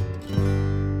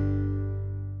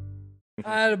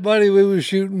 I had a buddy, we was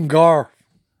shooting gar.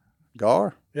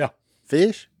 Gar, Yeah.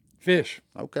 fish. fish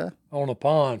Okay. on a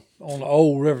pond on the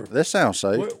old river. This sounds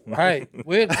safe. Hey,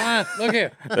 we had climbed. Look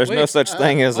here. There's no such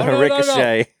thing as Oh, a no, no, no.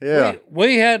 ricochet. Yeah.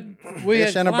 We had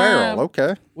Fish in a barrel.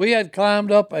 Okay. We had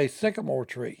climbed up a sycamore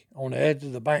tree on the edge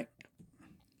of the bank.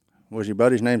 Was your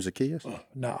buddy's name Zacchaeus?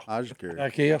 No, I was just curious. I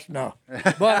guess no.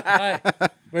 But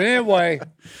but anyway,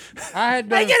 I had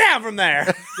done. Hey, get out from there.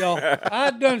 You know,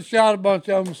 I'd done shot a bunch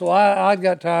of them, so I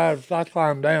got tired. So I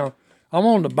climbed down. I'm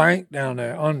on the bank down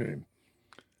there under him,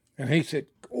 and he said,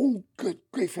 "Oh, good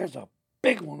grief! There's a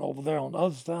big one over there on the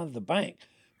other side of the bank,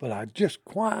 but I just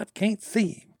quite can't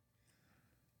see him."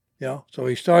 You know, so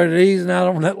he started easing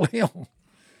out on that limb.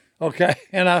 Okay,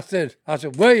 and I said,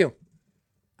 William,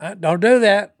 don't do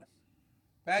that.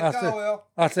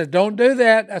 I said, don't do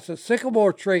that. That's a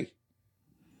sycamore tree.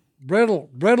 Brittle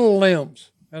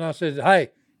limbs. And I said, hey,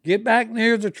 get back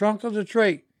near the trunk of the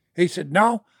tree. He said,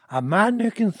 no, I might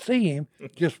not can see him.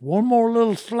 Just one more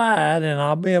little slide and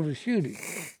I'll be able to shoot him.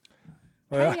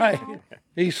 Well, hey,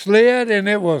 he slid and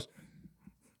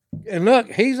and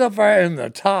look, he's up there in the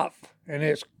top and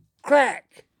it's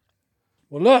crack.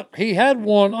 Well, look, he had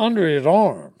one under his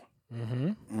arm.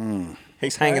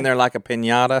 He's hanging there like a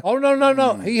pinata. Oh,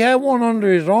 no. He had one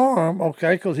under his arm,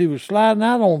 okay, because he was sliding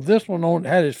out on this one,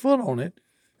 had his foot on it,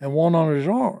 and one under his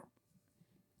arm.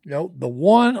 You know, the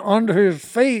one under his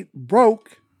feet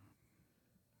broke.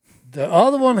 The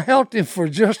other one held him for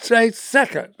just a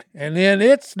second, and then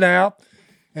it snapped.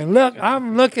 And look,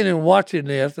 I'm looking and watching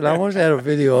this, and I wish I had a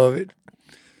video of it.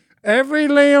 Every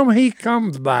limb he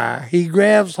comes by, he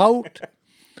grabs hold,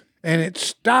 and it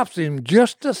stops him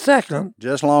just a second.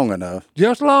 Just long enough.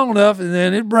 Just long enough, and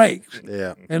then it breaks.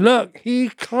 Yeah. And look, he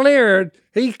cleaned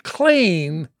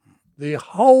the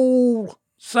whole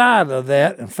side of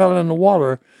that and fell in the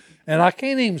water. And I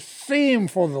can't even see him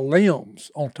for the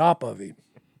limbs on top of him.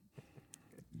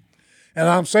 And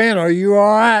I'm saying, are you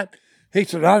all right? He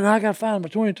said, I got to find him a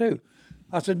 22.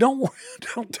 I said, don't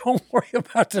worry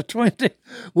about the 20.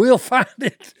 We'll find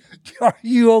it. Are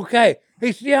you okay?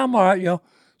 He said, yeah, I'm all right, you know.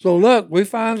 So look, we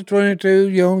find the 22,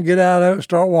 you know, get out of it,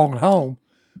 start walking home.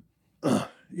 You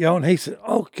know, and he said,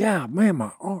 oh, God, man,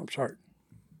 my arm's hurt.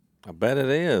 I bet it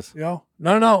is. You know,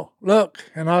 no, look.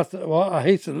 And I said, well,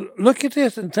 he said, look at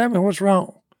this and tell me what's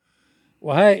wrong.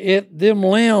 Well, hey, them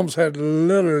limbs had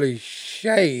literally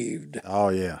shaved Oh,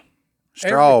 yeah.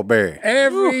 Strawberry.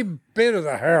 every bit of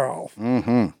the hair off.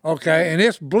 Mm-hmm. Okay, and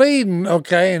it's bleeding,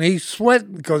 okay, and he's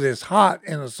sweating because it's hot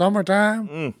in the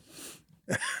summertime.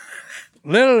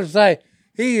 Literally say,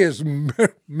 he is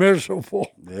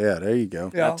miserable. Yeah, there you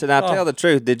go. Yeah. Now, tell the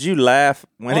truth. Did you laugh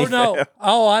when he no. fell?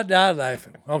 Oh, I died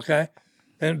laughing. Okay.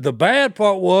 And the bad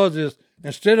part is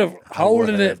instead of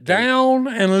holding it down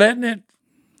and letting it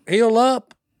heal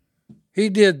up, he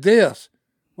did this.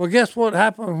 Well, guess what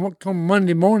happened come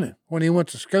Monday morning when he went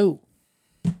to school?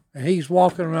 And he's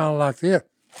walking around like this.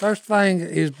 First thing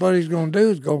his buddy's going to do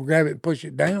is go grab it and push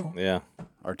it down. Yeah.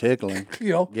 Or tickling. You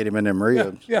know, Get him in them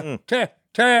ribs. yeah,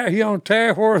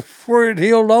 tear where it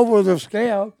healed over the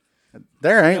scab.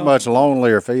 There ain't much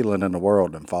lonelier feeling in the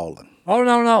world than falling. Oh,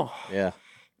 no. Yeah.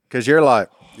 Because you're like,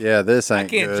 yeah, this ain't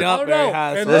Can't good. jump Oh, very no.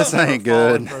 high. And so This I'm ain't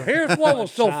falling good. for- Here's what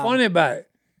was so funny about it.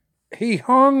 He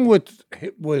hung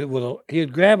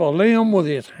he'd grab a limb with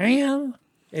his hand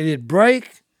and it'd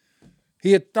break.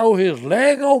 He'd throw his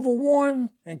leg over one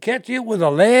and catch it with a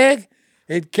leg.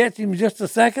 It'd catch him just a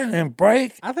second and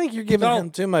break. I think you're giving No.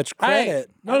 him too much Hey, credit.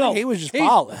 no, I think no. he was just He's-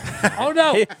 falling. Oh,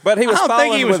 no. But he was I don't falling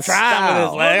think he was with trying with his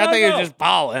style. leg. I No, think he no. was just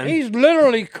falling. He's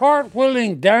literally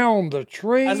cartwheeling down the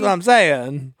tree. That's what I'm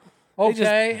saying.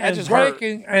 Okay, that and just hurt.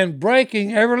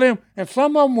 breaking every limb. And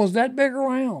some of them was that big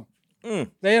around.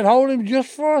 They'd hold him just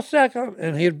for a second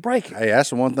and he'd break it. Hey, that's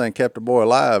the one thing kept the boy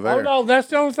alive there. Oh, no, that's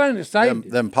the only thing that saved Them, him.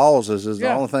 them pauses is the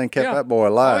Yeah, only thing kept yeah. that boy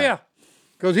alive. Oh, yeah.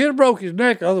 Because he'd have broke his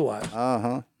neck otherwise.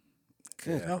 Uh-huh.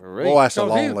 Great. Boy, that's a So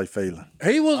he- lonely feeling.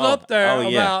 He was up there oh,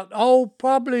 yeah. about,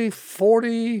 probably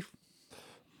 40,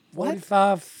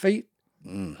 45 feet.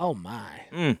 Oh my!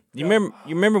 You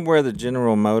remember where the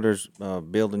General Motors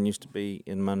building used to be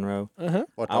in Monroe?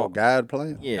 What, the old guide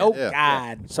playing? Yeah. Oh Yeah.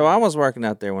 God! So I was working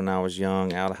out there when I was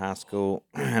young, out of high school,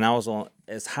 and I was on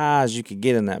as high as you could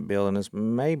get in that building. It's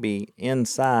maybe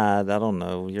inside, I don't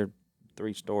know, you're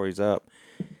 3 stories up.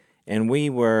 And we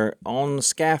were on the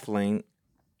scaffolding,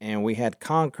 and we had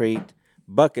concrete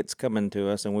buckets coming to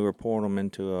us, and we were pouring them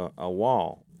into a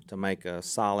wall to make a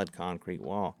solid concrete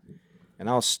wall. And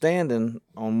I was standing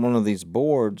on one of these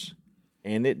boards,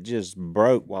 and it just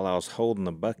broke while I was holding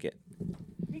the bucket.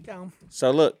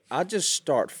 So look, I just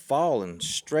start falling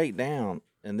straight down,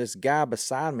 and this guy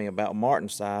beside me, about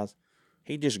Martin's size,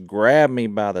 he just grabbed me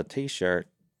by the t-shirt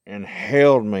and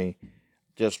held me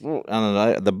just, I don't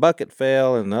know, the bucket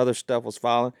fell and the other stuff was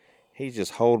falling. He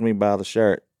just held me by the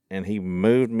shirt and he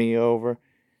moved me over,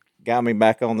 got me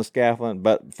back on the scaffolding.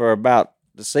 But for about,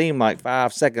 it seemed like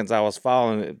 5 seconds I was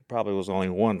falling. It probably was only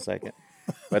 1 second.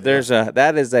 But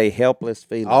that is a helpless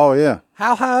feeling. Oh yeah.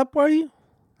 How high up were you?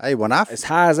 Hey, As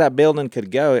high as that building could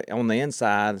go on the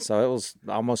inside, so it was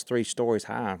almost 3 stories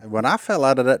high. when I fell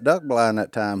out of that duck blind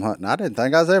that time hunting, I didn't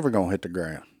think I was ever gonna hit the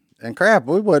ground. And crap,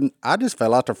 we wouldn't. I just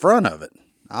fell out the front of it.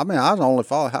 I mean, I was only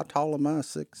falling. How tall am I?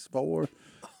 6'4".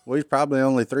 We was probably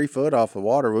only 3 foot off the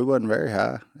water. We wasn't very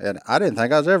high, and I didn't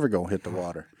think I was ever gonna hit the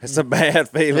water. It's a bad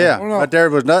feeling. Yeah, but there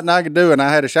was nothing I could do, and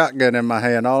I had a shotgun in my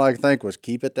hand. All I could think was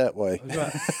keep it that way.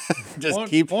 just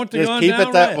keep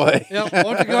it that way. Yeah,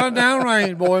 point the gun down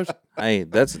range, boys. Hey,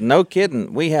 that's no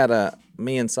kidding. Me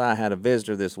and Si had a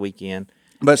visitor this weekend.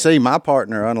 But see, my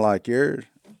partner, unlike yours,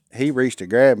 he reached to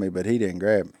grab me, but he didn't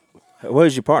grab me. What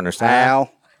was your partner, Si?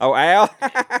 Al. Oh, Al?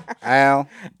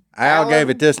 Al gave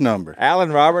it this number.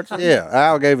 Alan Robertson? Yeah,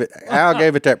 Al gave it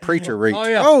that preacher reach. Oh,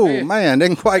 yeah. Oh Yeah. man,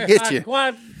 didn't quite get you.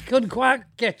 Couldn't quite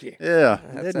catch you. Yeah,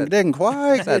 didn't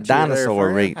quite get That you there,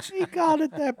 dinosaur friend. reach. He called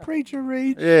it that preacher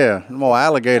reach. Yeah, more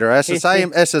alligator. That's the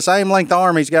same. That's the same length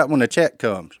arm he's got when the check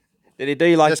comes. Did he do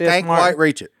you like Just this, can't Mark? quite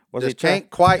reach it. Was he Just can't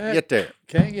quite get there.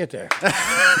 Can't get there.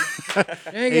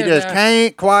 He just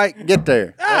can't quite get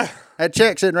there. That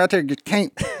check sitting right there just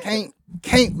can't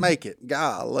make it.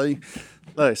 Golly.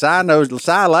 Look, Si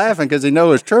laughing because he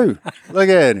knows it's true. Look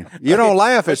at him. You don't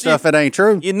laugh at stuff that ain't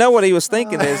true. You know what he was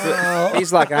thinking is that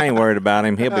he's like, I ain't worried about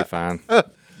him. He'll be fine.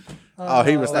 Oh,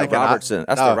 he was thinking. Robertson.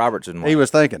 That's the Robertson one. He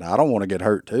was thinking, I don't want to get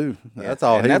hurt too. That's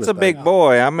all And he that's was a big thinking.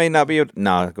 boy. I may not be able to.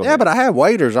 No, go Yeah, ahead. but I had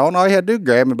waders on. All you had to do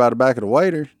grab me by the back of the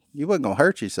wader. You wasn't going to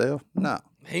hurt yourself. No.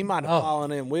 He might have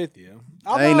fallen in with you.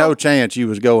 Ain't no chance you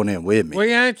was going in with me.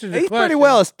 We answered the He's question. pretty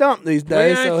well a stump these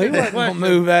days, so he answered the wasn't going to question.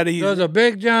 move out of you. Does a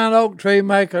big giant oak tree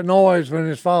make a noise when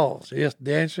it falls? Yes,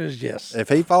 the answer is yes. If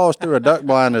he falls through a duck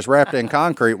blind that's wrapped in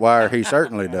concrete wire, he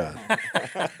certainly does.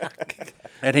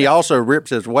 And he also rips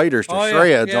his waders to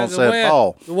shreds on said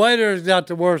fall. The waiter's got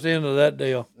the worst end of that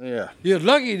deal. Yeah. You're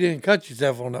lucky you didn't cut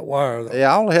yourself on that wire, though.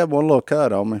 Yeah, I only had one little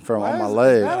cut on me from on my Is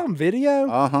leg. that on video?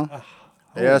 Uh-huh.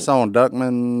 Yeah, it's on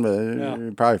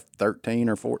Duckman, probably 13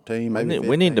 or 14, maybe 15.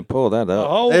 We need to pull that up.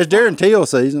 Oh, It was during teal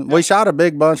season. We shot a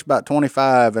big bunch, about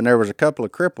 25, and there was a couple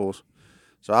of cripples.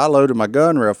 So I loaded my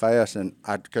gun real fast, and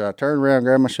I turned around,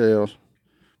 grabbed my shells,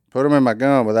 put them in my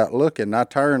gun without looking, and I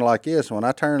turned like this. When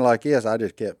I turned like this, I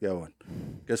just kept going.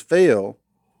 Because Phil,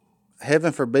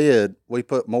 heaven forbid, we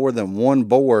put more than one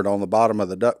board on the bottom of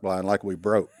the duck blind like we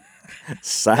broke.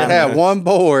 It had one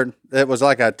board that was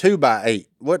like a 2x8.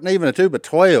 Wasn't even a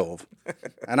 2x12.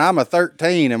 And I'm a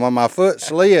 13, and when my foot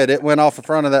slid, it went off the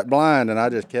front of that blind, and I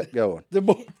just kept going.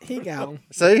 He got him.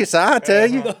 See, so I tell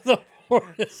you.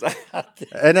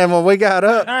 And then when we got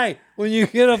up, hey, when you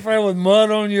get up there with mud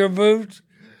on your boots,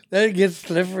 that gets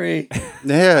slippery.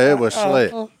 yeah, it was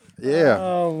slick. Yeah.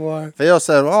 Oh, boy. Phil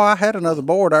said, "Oh, I had another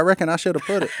board. I reckon I should have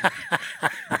put it."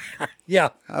 Yeah.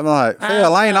 I'm like,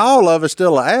 Phil, ain't all of us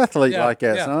still an athlete Yeah, like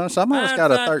that, yeah. son. Some of us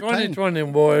got a 13. 20,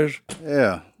 boys.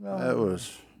 Yeah, that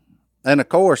was. And of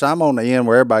course, I'm on the end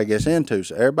where everybody gets into.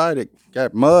 So everybody that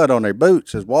got mud on their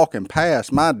boots is walking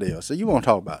past my deal. So you want to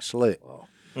talk about slick?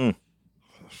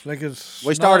 Slick as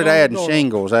We started snot on the adding door.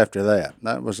 shingles after that.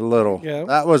 That was a little. Yeah.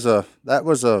 That was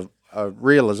a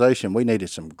realization we needed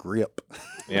some grip.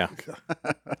 Yeah.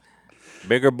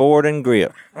 Bigger board and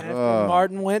grip. After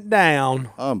Martin went down.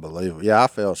 Unbelievable. Yeah, I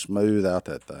felt smooth out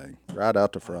that thing, right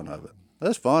out the front of it.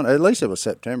 That's fun. At least it was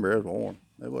September. It was warm.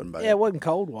 It wasn't bad. Yeah, it wasn't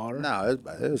cold water. No,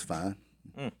 it was fine.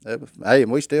 Hey,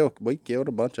 and we killed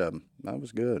a bunch of them. That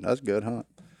was good. That's a good hunt.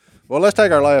 Well, let's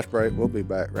take our last break. We'll be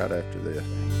back right after this.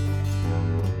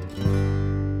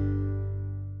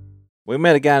 We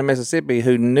met a guy in Mississippi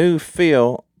who knew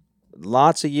Phil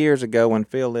lots of years ago when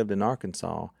Phil lived in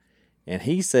Arkansas. And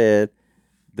he said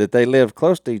that they lived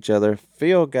close to each other.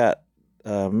 Phil got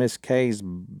Miss Kay's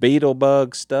beetle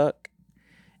bug stuck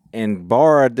and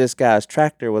borrowed this guy's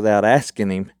tractor without asking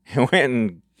him and went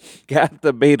and got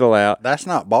the beetle out. That's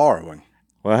not borrowing.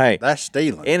 Well, hey. That's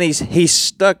stealing. And he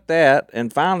stuck that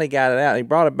and finally got it out. He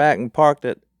brought it back and parked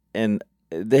it, and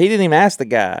he didn't even ask the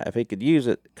guy if he could use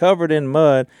it. Covered in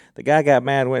mud, the guy got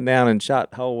mad, went down and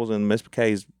shot holes in Miss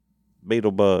McKay's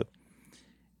beetle bug.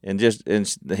 And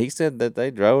he said that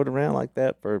they drove it around like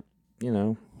that for,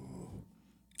 the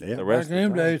Back rest in of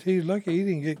them the time. days, he's lucky he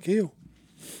didn't get killed.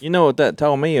 You know what that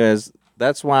told me is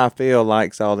that's why Phil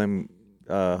likes all them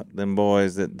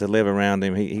boys to live around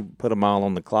him. He put them all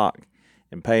on the clock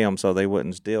and pay them so they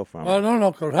wouldn't steal from him. Well,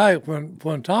 no, because, hey,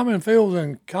 when Tommy and Phil was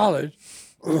in college,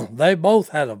 they both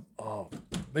had a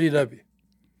VW.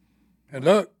 And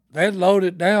look, they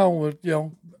loaded down with,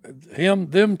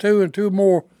 them two and two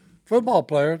more football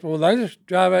players. Well, they just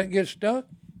drive out and get stuck.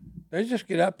 They just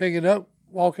get out, pick it up,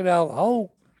 walk it out of the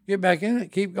hole, get back in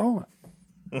it, keep going.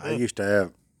 I used to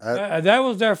have. That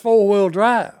was their 4-wheel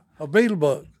drive, a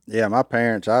Beetlebug. Yeah, my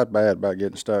parents, I was bad about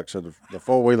getting stuck. So the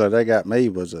 4-wheeler they got me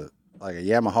was like a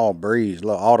Yamaha Breeze,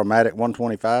 little automatic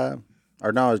 125.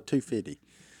 Or no, it was 250.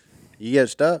 You get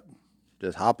stuck,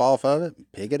 just hop off of it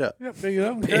and pick it up. Yeah, pick it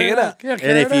up. Pick it up. Yeah,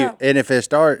 And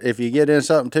if you get in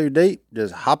something too deep,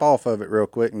 just hop off of it real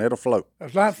quick and it'll float.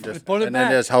 It's like, pull it And back.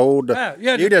 then just hold you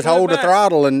just pull it hold the back.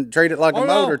 throttle and treat it like a Hold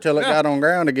motor on. till it Yeah. got on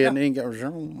ground again. And then it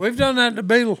goes, We've done that in the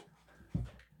Beetle.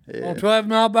 On 12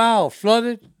 Mile Bow,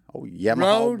 flooded. oh,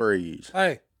 Yamaha Road. Breeze.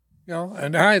 Hey,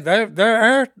 and hey,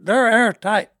 they're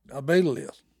airtight. A Beetle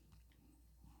is.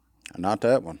 Not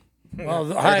that one.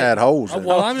 Well, It had holes in it.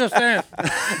 Well, I'm just saying,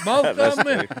 most of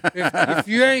them, if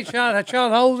you ain't shot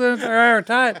holes in it, they're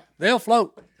airtight. They'll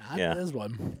float. Yeah. This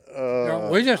one.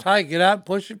 We just get out,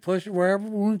 push it wherever we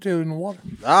want to in the water.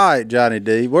 All right, Johnny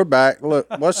D, we're back. Look,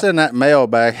 what's in that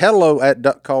mailbag?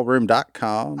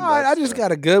 hello@duckcallroom.com. All right, I just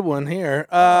got a good one here.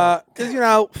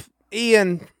 Because,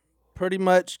 Ian pretty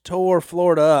much tore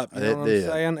Florida up. You know It what did. I'm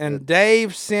saying? And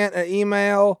Dave sent an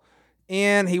email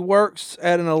in. He works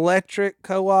at an electric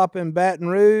co-op in Baton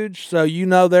Rouge, so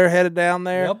they're headed down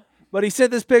there. Yep. But he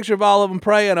sent this picture of all of them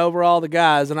praying over all the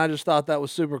guys, and I just thought that was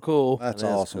super cool. That's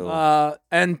awesome.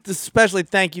 And especially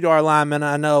thank you to our linemen.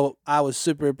 I know I was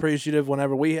super appreciative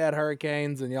whenever we had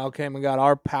hurricanes and y'all came and got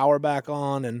our power back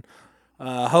on. And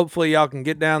hopefully y'all can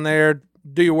get down there,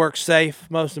 do your work safe,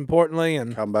 most importantly,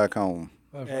 and Come back home.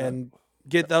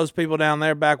 get those people down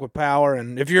there back with power.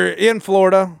 And if you're in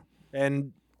Florida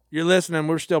and you're listening,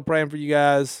 we're still praying for you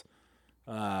guys.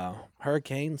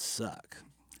 Hurricanes suck.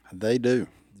 They do.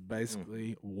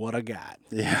 Basically what I got.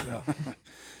 Yeah.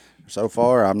 So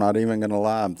far, I'm not even going to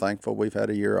lie. I'm thankful we've had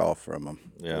a year off from them.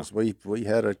 Yeah. 'Cause we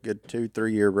had a good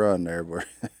 2-3 year run there where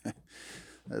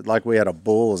like we had a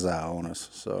bullseye on us.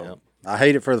 So Yep. I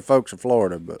hate it for the folks in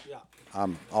Florida, but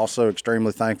I'm also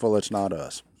extremely thankful it's not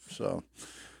us. So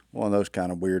one of those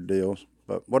kind of weird deals.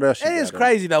 But what else? It you is got?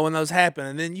 crazy though when those happen,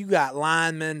 and then you got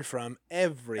linemen from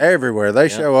Everywhere. They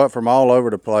show up from all over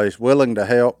the place, willing to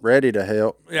help, ready to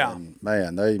help. Yeah. And,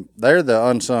 man, they're the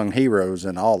unsung heroes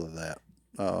in all of that.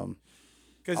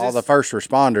 All the first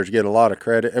responders get a lot of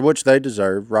credit, which they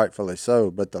deserve, rightfully so.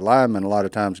 But the linemen a lot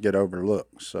of times get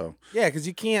overlooked. So yeah, because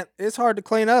you can't. It's hard to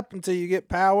clean up until you get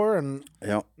power, and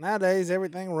yeah, nowadays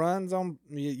everything runs on.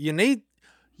 You need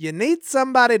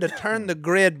somebody to turn the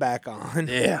grid back on.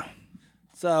 yeah.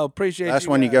 So appreciate. That's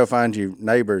you when you guys. go find you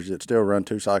neighbors that still run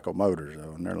 2-cycle motors,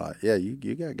 though, and they're like, "Yeah, you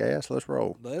got gas? Let's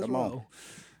roll. Let's Come on, roll.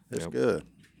 it's good."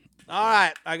 All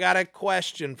right, I got a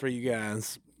question for you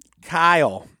guys.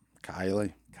 Kyle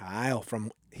Kylie,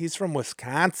 he's from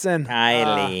Wisconsin.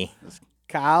 Kylie.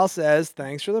 Kyle says,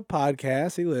 thanks for the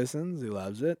podcast. He listens. He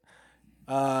loves it.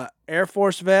 Air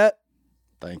Force vet,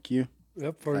 thank you,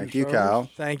 Yep, for thank your you, service. Kyle.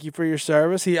 thank you for your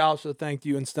service. He also thanked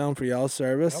you and Stone for y'all's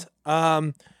service.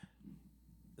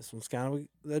 This one's kind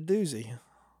of a doozy.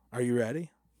 Are you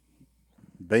ready?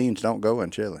 Beans don't go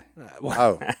in chili.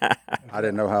 Well, Oh, I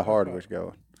didn't know how hard it was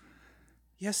going.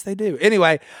 yes, they do.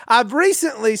 Anyway, I've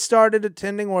recently started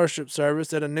attending worship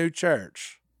service at a new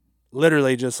church,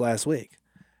 literally just last week.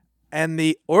 And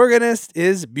the organist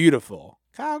is beautiful.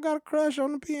 Kyle got a crush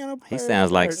on the piano player. He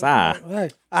sounds like Cy. Hey,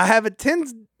 I have a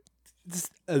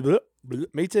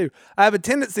me too. I have a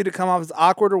tendency to come off as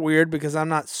awkward or weird because I'm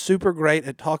not super great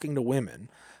at talking to women.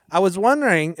 I was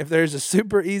wondering if there's a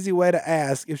super easy way to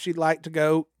ask if she'd like to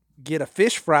go get a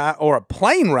fish fry or a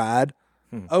plane ride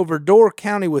over Door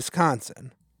County,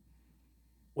 Wisconsin,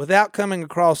 without coming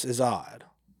across as odd.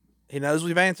 He knows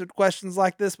we've answered questions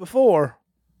like this before.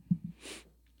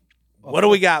 What do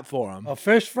we got for him? a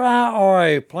fish fry or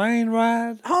a plane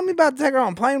ride? Homie about to take her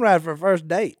on a plane ride for a first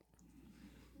date.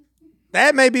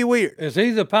 That may be weird. Is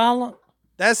he the pilot?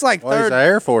 That's like Well, he's third. an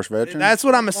Air Force veteran. That's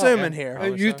what I'm assuming here.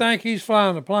 You think he's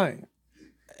flying the plane?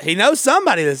 He knows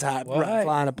somebody that's hey.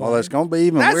 flying a plane. Well, it's going to be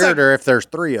even That's weirder if there's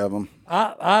 3 of them.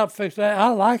 I'll fix that. I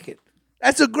like it.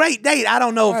 That's a great date. I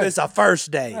don't know if Hey. it's a first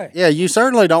date. Hey. Yeah, you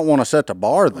certainly don't want to set the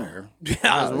bar there.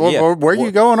 Yeah. Where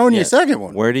you going on your second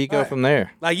one? Where do you go from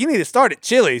there? Like you need to start at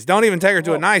Chili's. Don't even take her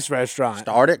to a nice restaurant.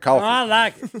 Start at coffee. I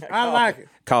like it. I like it.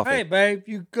 Coffee. Hey, babe,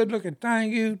 you good looking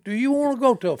thing. Do you want to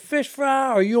go to a fish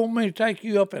fry or you want me to take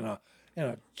you up in a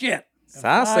jet? and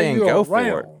Cy's fly saying you go for it.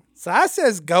 around? So I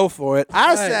says go for it.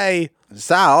 I say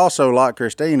Si also locked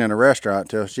Christine in a restaurant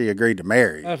until she agreed to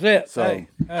marry. That's it. So- Hey,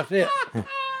 that's it.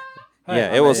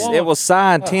 Yeah, it was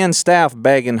Cy and 10 staff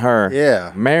begging her.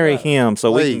 Yeah. Marry him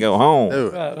so we can Please, go home. do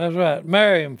it. Right, that's right.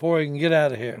 Marry him before he can get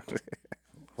out of here.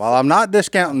 While I'm not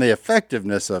discounting the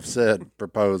effectiveness of said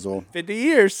proposal, 50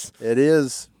 years. it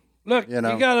is. Look, You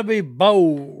know. you got to be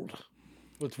bold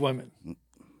with women.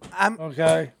 I'm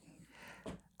Okay.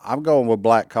 I'm going with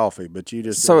black coffee, but you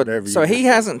just do So whatever you he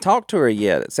want. hasn't talked to her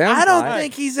yet. It sounds I don't like.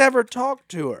 think he's ever talked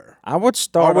to her. I would Are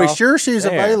start we off sure she's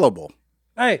there. available?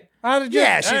 Hey, how did you?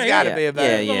 Yeah, she's hey, got to here- be Yeah,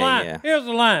 available. Here's the yeah, line. yeah. Here's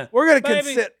the line. We're gonna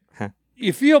Baby, consider.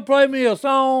 If you'll play me a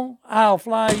song, I'll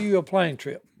fly you a plane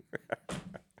trip.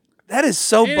 That is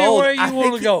so bold. Anywhere you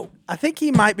want to go. I think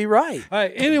he might be right.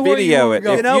 Hey, anywhere you Video want it. to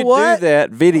go. If You know you what? do that,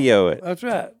 video it. That's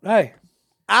right. Hey,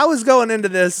 I was going into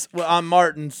this on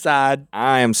Martin's side.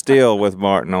 I am still with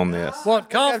Martin on this. what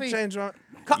Gotta coffee? change my-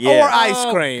 Yeah. Or ice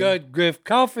Oh, cream. good griff.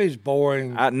 Coffee's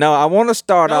boring. No, I want to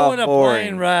start Go off on a boring.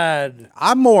 plane ride.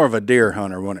 I'm more of a deer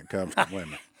hunter when it comes to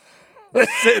women.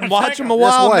 Sit and watch them a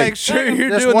while. wait. Make sure you're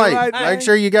Just doing wait. the right Make thing.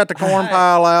 sure you got the corn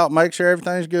pile out. Make sure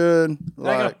everything's good.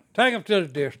 Take them to the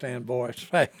deer stand, boys.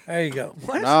 Hey, there you go.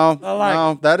 No, like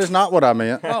no, that is not what I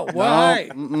meant. Oh, well, hey.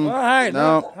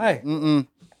 No. Look, hey.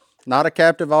 Not a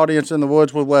captive audience in the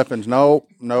woods with weapons. Nope,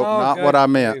 not good what I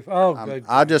meant. grief. Oh, good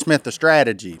I just meant the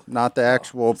strategy, not the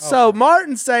actual. So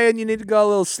Martin's saying you need to go a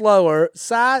little slower.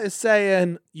 Cy is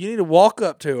saying you need to walk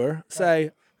up to her, say,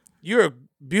 "You're a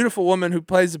beautiful woman who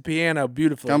plays the piano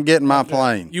beautifully. Come get in my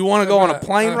plane. You want to go on a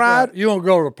plane That's ride?" right. You want to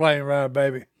go to a plane ride,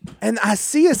 baby. And I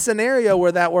see a scenario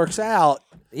where that works out.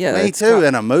 Yeah, Me it's too,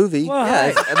 in a movie. Well, Yeah, hey.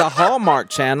 it's the Hallmark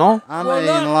Channel. I well, mean,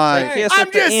 look, like, hey. Kiss I'm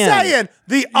at the just end. saying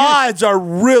the odds are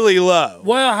really low.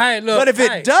 Well, hey, look. But if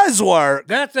hey, it does work,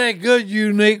 that's a good,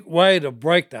 unique way to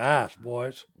break the ice,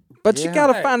 boys. But you got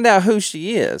to Hey. find out who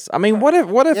she is. I mean, what if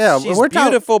Yeah, she's we're talking-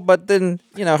 beautiful, but then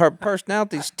her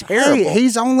personality's terrible? hey,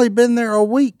 he's only been there a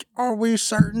week. Are we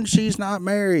certain she's not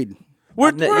married?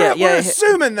 we're yeah,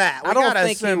 assuming that. I don't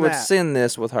think he would send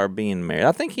this with her being married.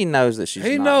 I think he knows that she's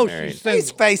He not knows married. she's He's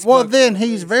single. Facebook. Well, then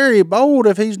he's very bold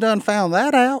if he's done found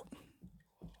that out.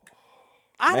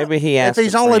 Maybe he asked. If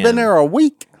he's a only been friend. there a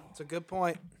week. That's a good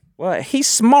point. Well, he's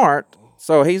smart.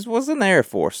 So he was in the Air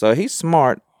Force. So he's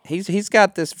smart. He's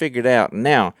got this figured out.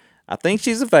 Now, I think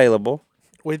she's available.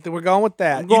 We're going with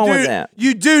that. I'm going you do, with that.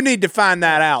 You do need to find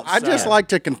that out. I just sir. like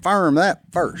to confirm that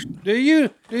first. Do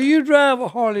you drive a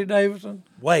Harley Davidson?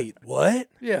 Wait, what?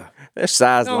 Yeah. There's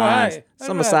size No, lines. hey,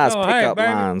 Some that's of size right. No, hey, pickup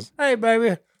baby. lines. Hey,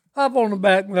 baby, hop on the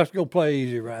back and let's go play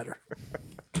Easy Rider.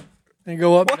 And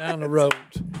go up and down the roads.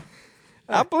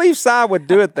 I believe Cy would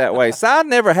do it that way. Cy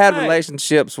never had Hey.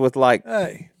 relationships with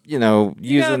Hey. using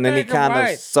You gotta any think kind of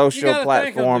right. social You gotta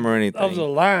think platform or Of anything. the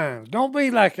lines. Don't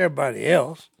be like everybody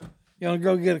else. You want to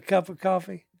go get a cup of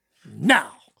coffee? No.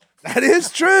 That is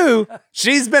true.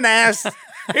 She's been asked.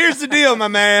 Here's the deal, my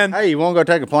man. Hey, you want to go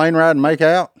take a plane ride and make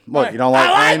out? What, Hey, you don't like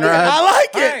I like plane it. rides? I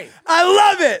like Hey. it. I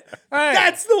love it. Hey.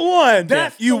 That's the one.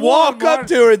 That's you the walk one, up Martin.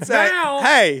 to her and say, now,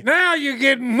 "Hey, now you're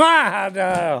getting my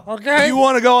idea, okay? you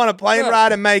want to go on a plane Look.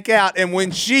 ride and make out?" And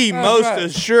when she most right.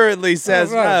 assuredly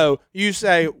says right. no, you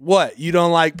say, "What? You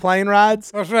don't like plane rides?"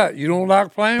 That's right. You don't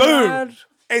like plane Boom. rides?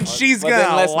 And she's But then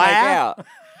gonna let's make laugh. out.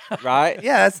 Right?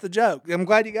 Yeah, that's the joke. I'm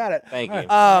glad you got it. Thank you.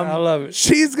 I love it.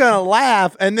 She's gonna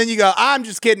laugh, and then you go, "I'm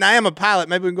just kidding. I am a pilot.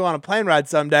 Maybe we can go on a plane ride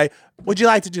someday. Would you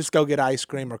like to just go get ice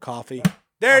cream or coffee?"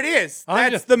 There it is. I'm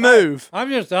That's just- the move. I'm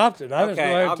just opted. I just go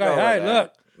Okay, ahead I'll and go say, with hey, that.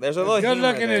 look, There's a little good humor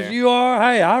looking there. as you are,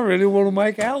 hey, I really want to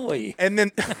make out with you. And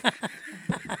then,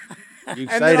 You And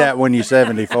say then that when you're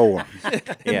 74.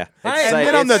 Yeah. Hey, It's, and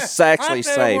then on the- it's actually I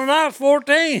said safe. when I was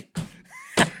 14.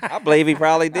 I believe he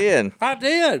probably did. I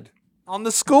did. on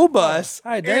the school bus.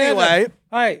 Hey, they had to- Anyway.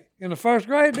 hey, in the first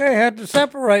grade, they had to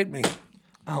separate me.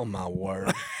 Oh my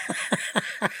word.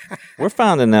 We're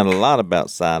finding out a lot about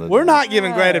Cy today. We're not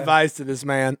giving great advice to this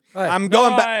man. Hey, I'm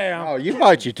going no, back. I am. Oh, you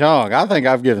bite your tongue. I think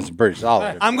I've given some pretty solid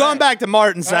advice. I'm going back to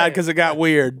Martin's side because it got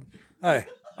weird. Hey,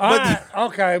 all right,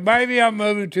 okay, maybe I'm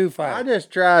moving too I fast.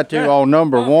 just try to, on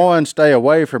number one, stay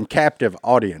away from captive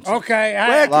audiences. Okay,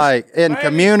 hey, Like in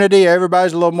community,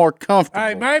 everybody's a little more comfortable.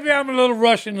 hey, maybe I'm a little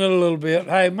rushing it a little bit.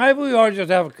 Hey, maybe we ought to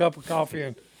just have a cup of coffee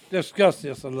and discuss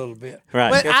this a little bit.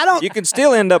 Right. But I don't- You can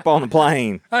still end up on the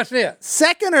plane. That's it.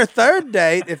 Second or third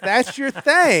date, if that's your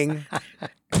thing,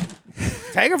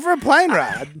 take her for a plane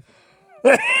ride.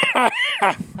 You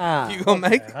gonna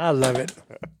make it? I love it.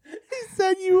 He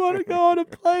said you want to go on a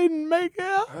plane and make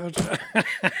out.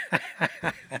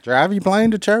 Drive your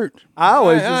plane to church. I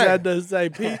always Hey, just hey. had to say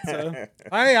pizza.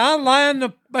 Hey, I'll land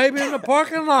the baby in the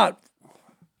parking lot.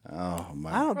 Oh, I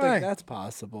man. don't Hey. think that's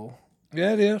possible.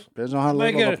 Yeah, it is. Depends on how May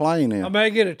little get the plane I is. may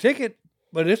get a ticket,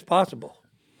 but it's possible.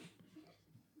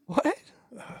 What?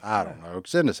 I don't know.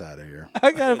 Send us out of here.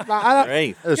 I gotta find.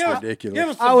 Great. That's Give us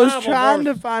ridiculous. a I was Bible trying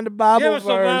verse. to find a Bible Give us a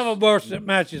Bible verse. verse that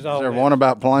matches all Is there that. one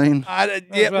about planes? Yeah,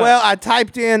 right. well, I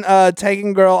typed in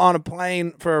 "taking girl on a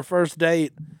plane for a first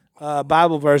date"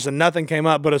 Bible verse, and nothing came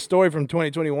up, but a story from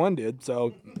 2021 did.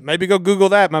 So maybe go Google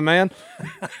that, my man.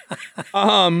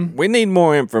 We need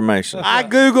more information. I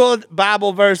googled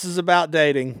Bible verses about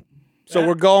dating, so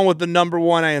we're going with the number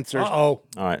one answer. Uh-oh.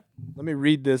 All right. Let me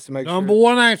read this to make Number sure.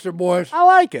 one answer, boys. I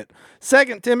like it.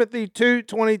 2 Timothy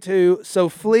 2:22. So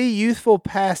flee youthful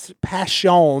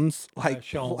passions like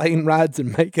Passion. plane rides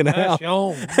and making out,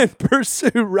 Passion. and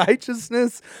pursue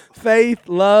righteousness, faith,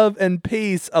 love, and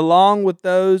peace, along with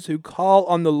those who call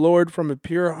on the Lord from a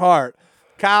pure heart.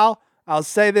 Kyle, I'll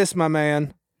say this, my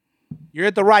man. You're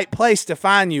at the right place to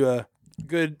find you a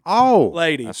good Oh,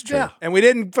 lady. That's true. Yeah. And we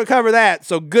didn't cover that.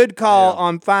 So good call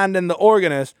on finding the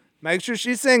organist. Make sure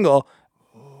she's single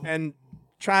and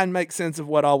try and make sense of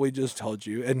what all we just told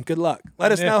you. And good luck.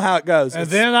 Let us then- know how it goes. And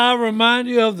It's- then I'll remind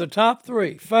you of the top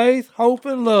three: faith, hope,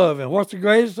 and love. And what's the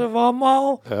greatest of them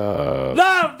all?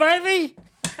 Love, baby.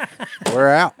 we're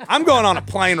out. I'm going on a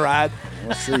plane ride.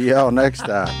 We'll see y'all next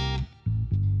time.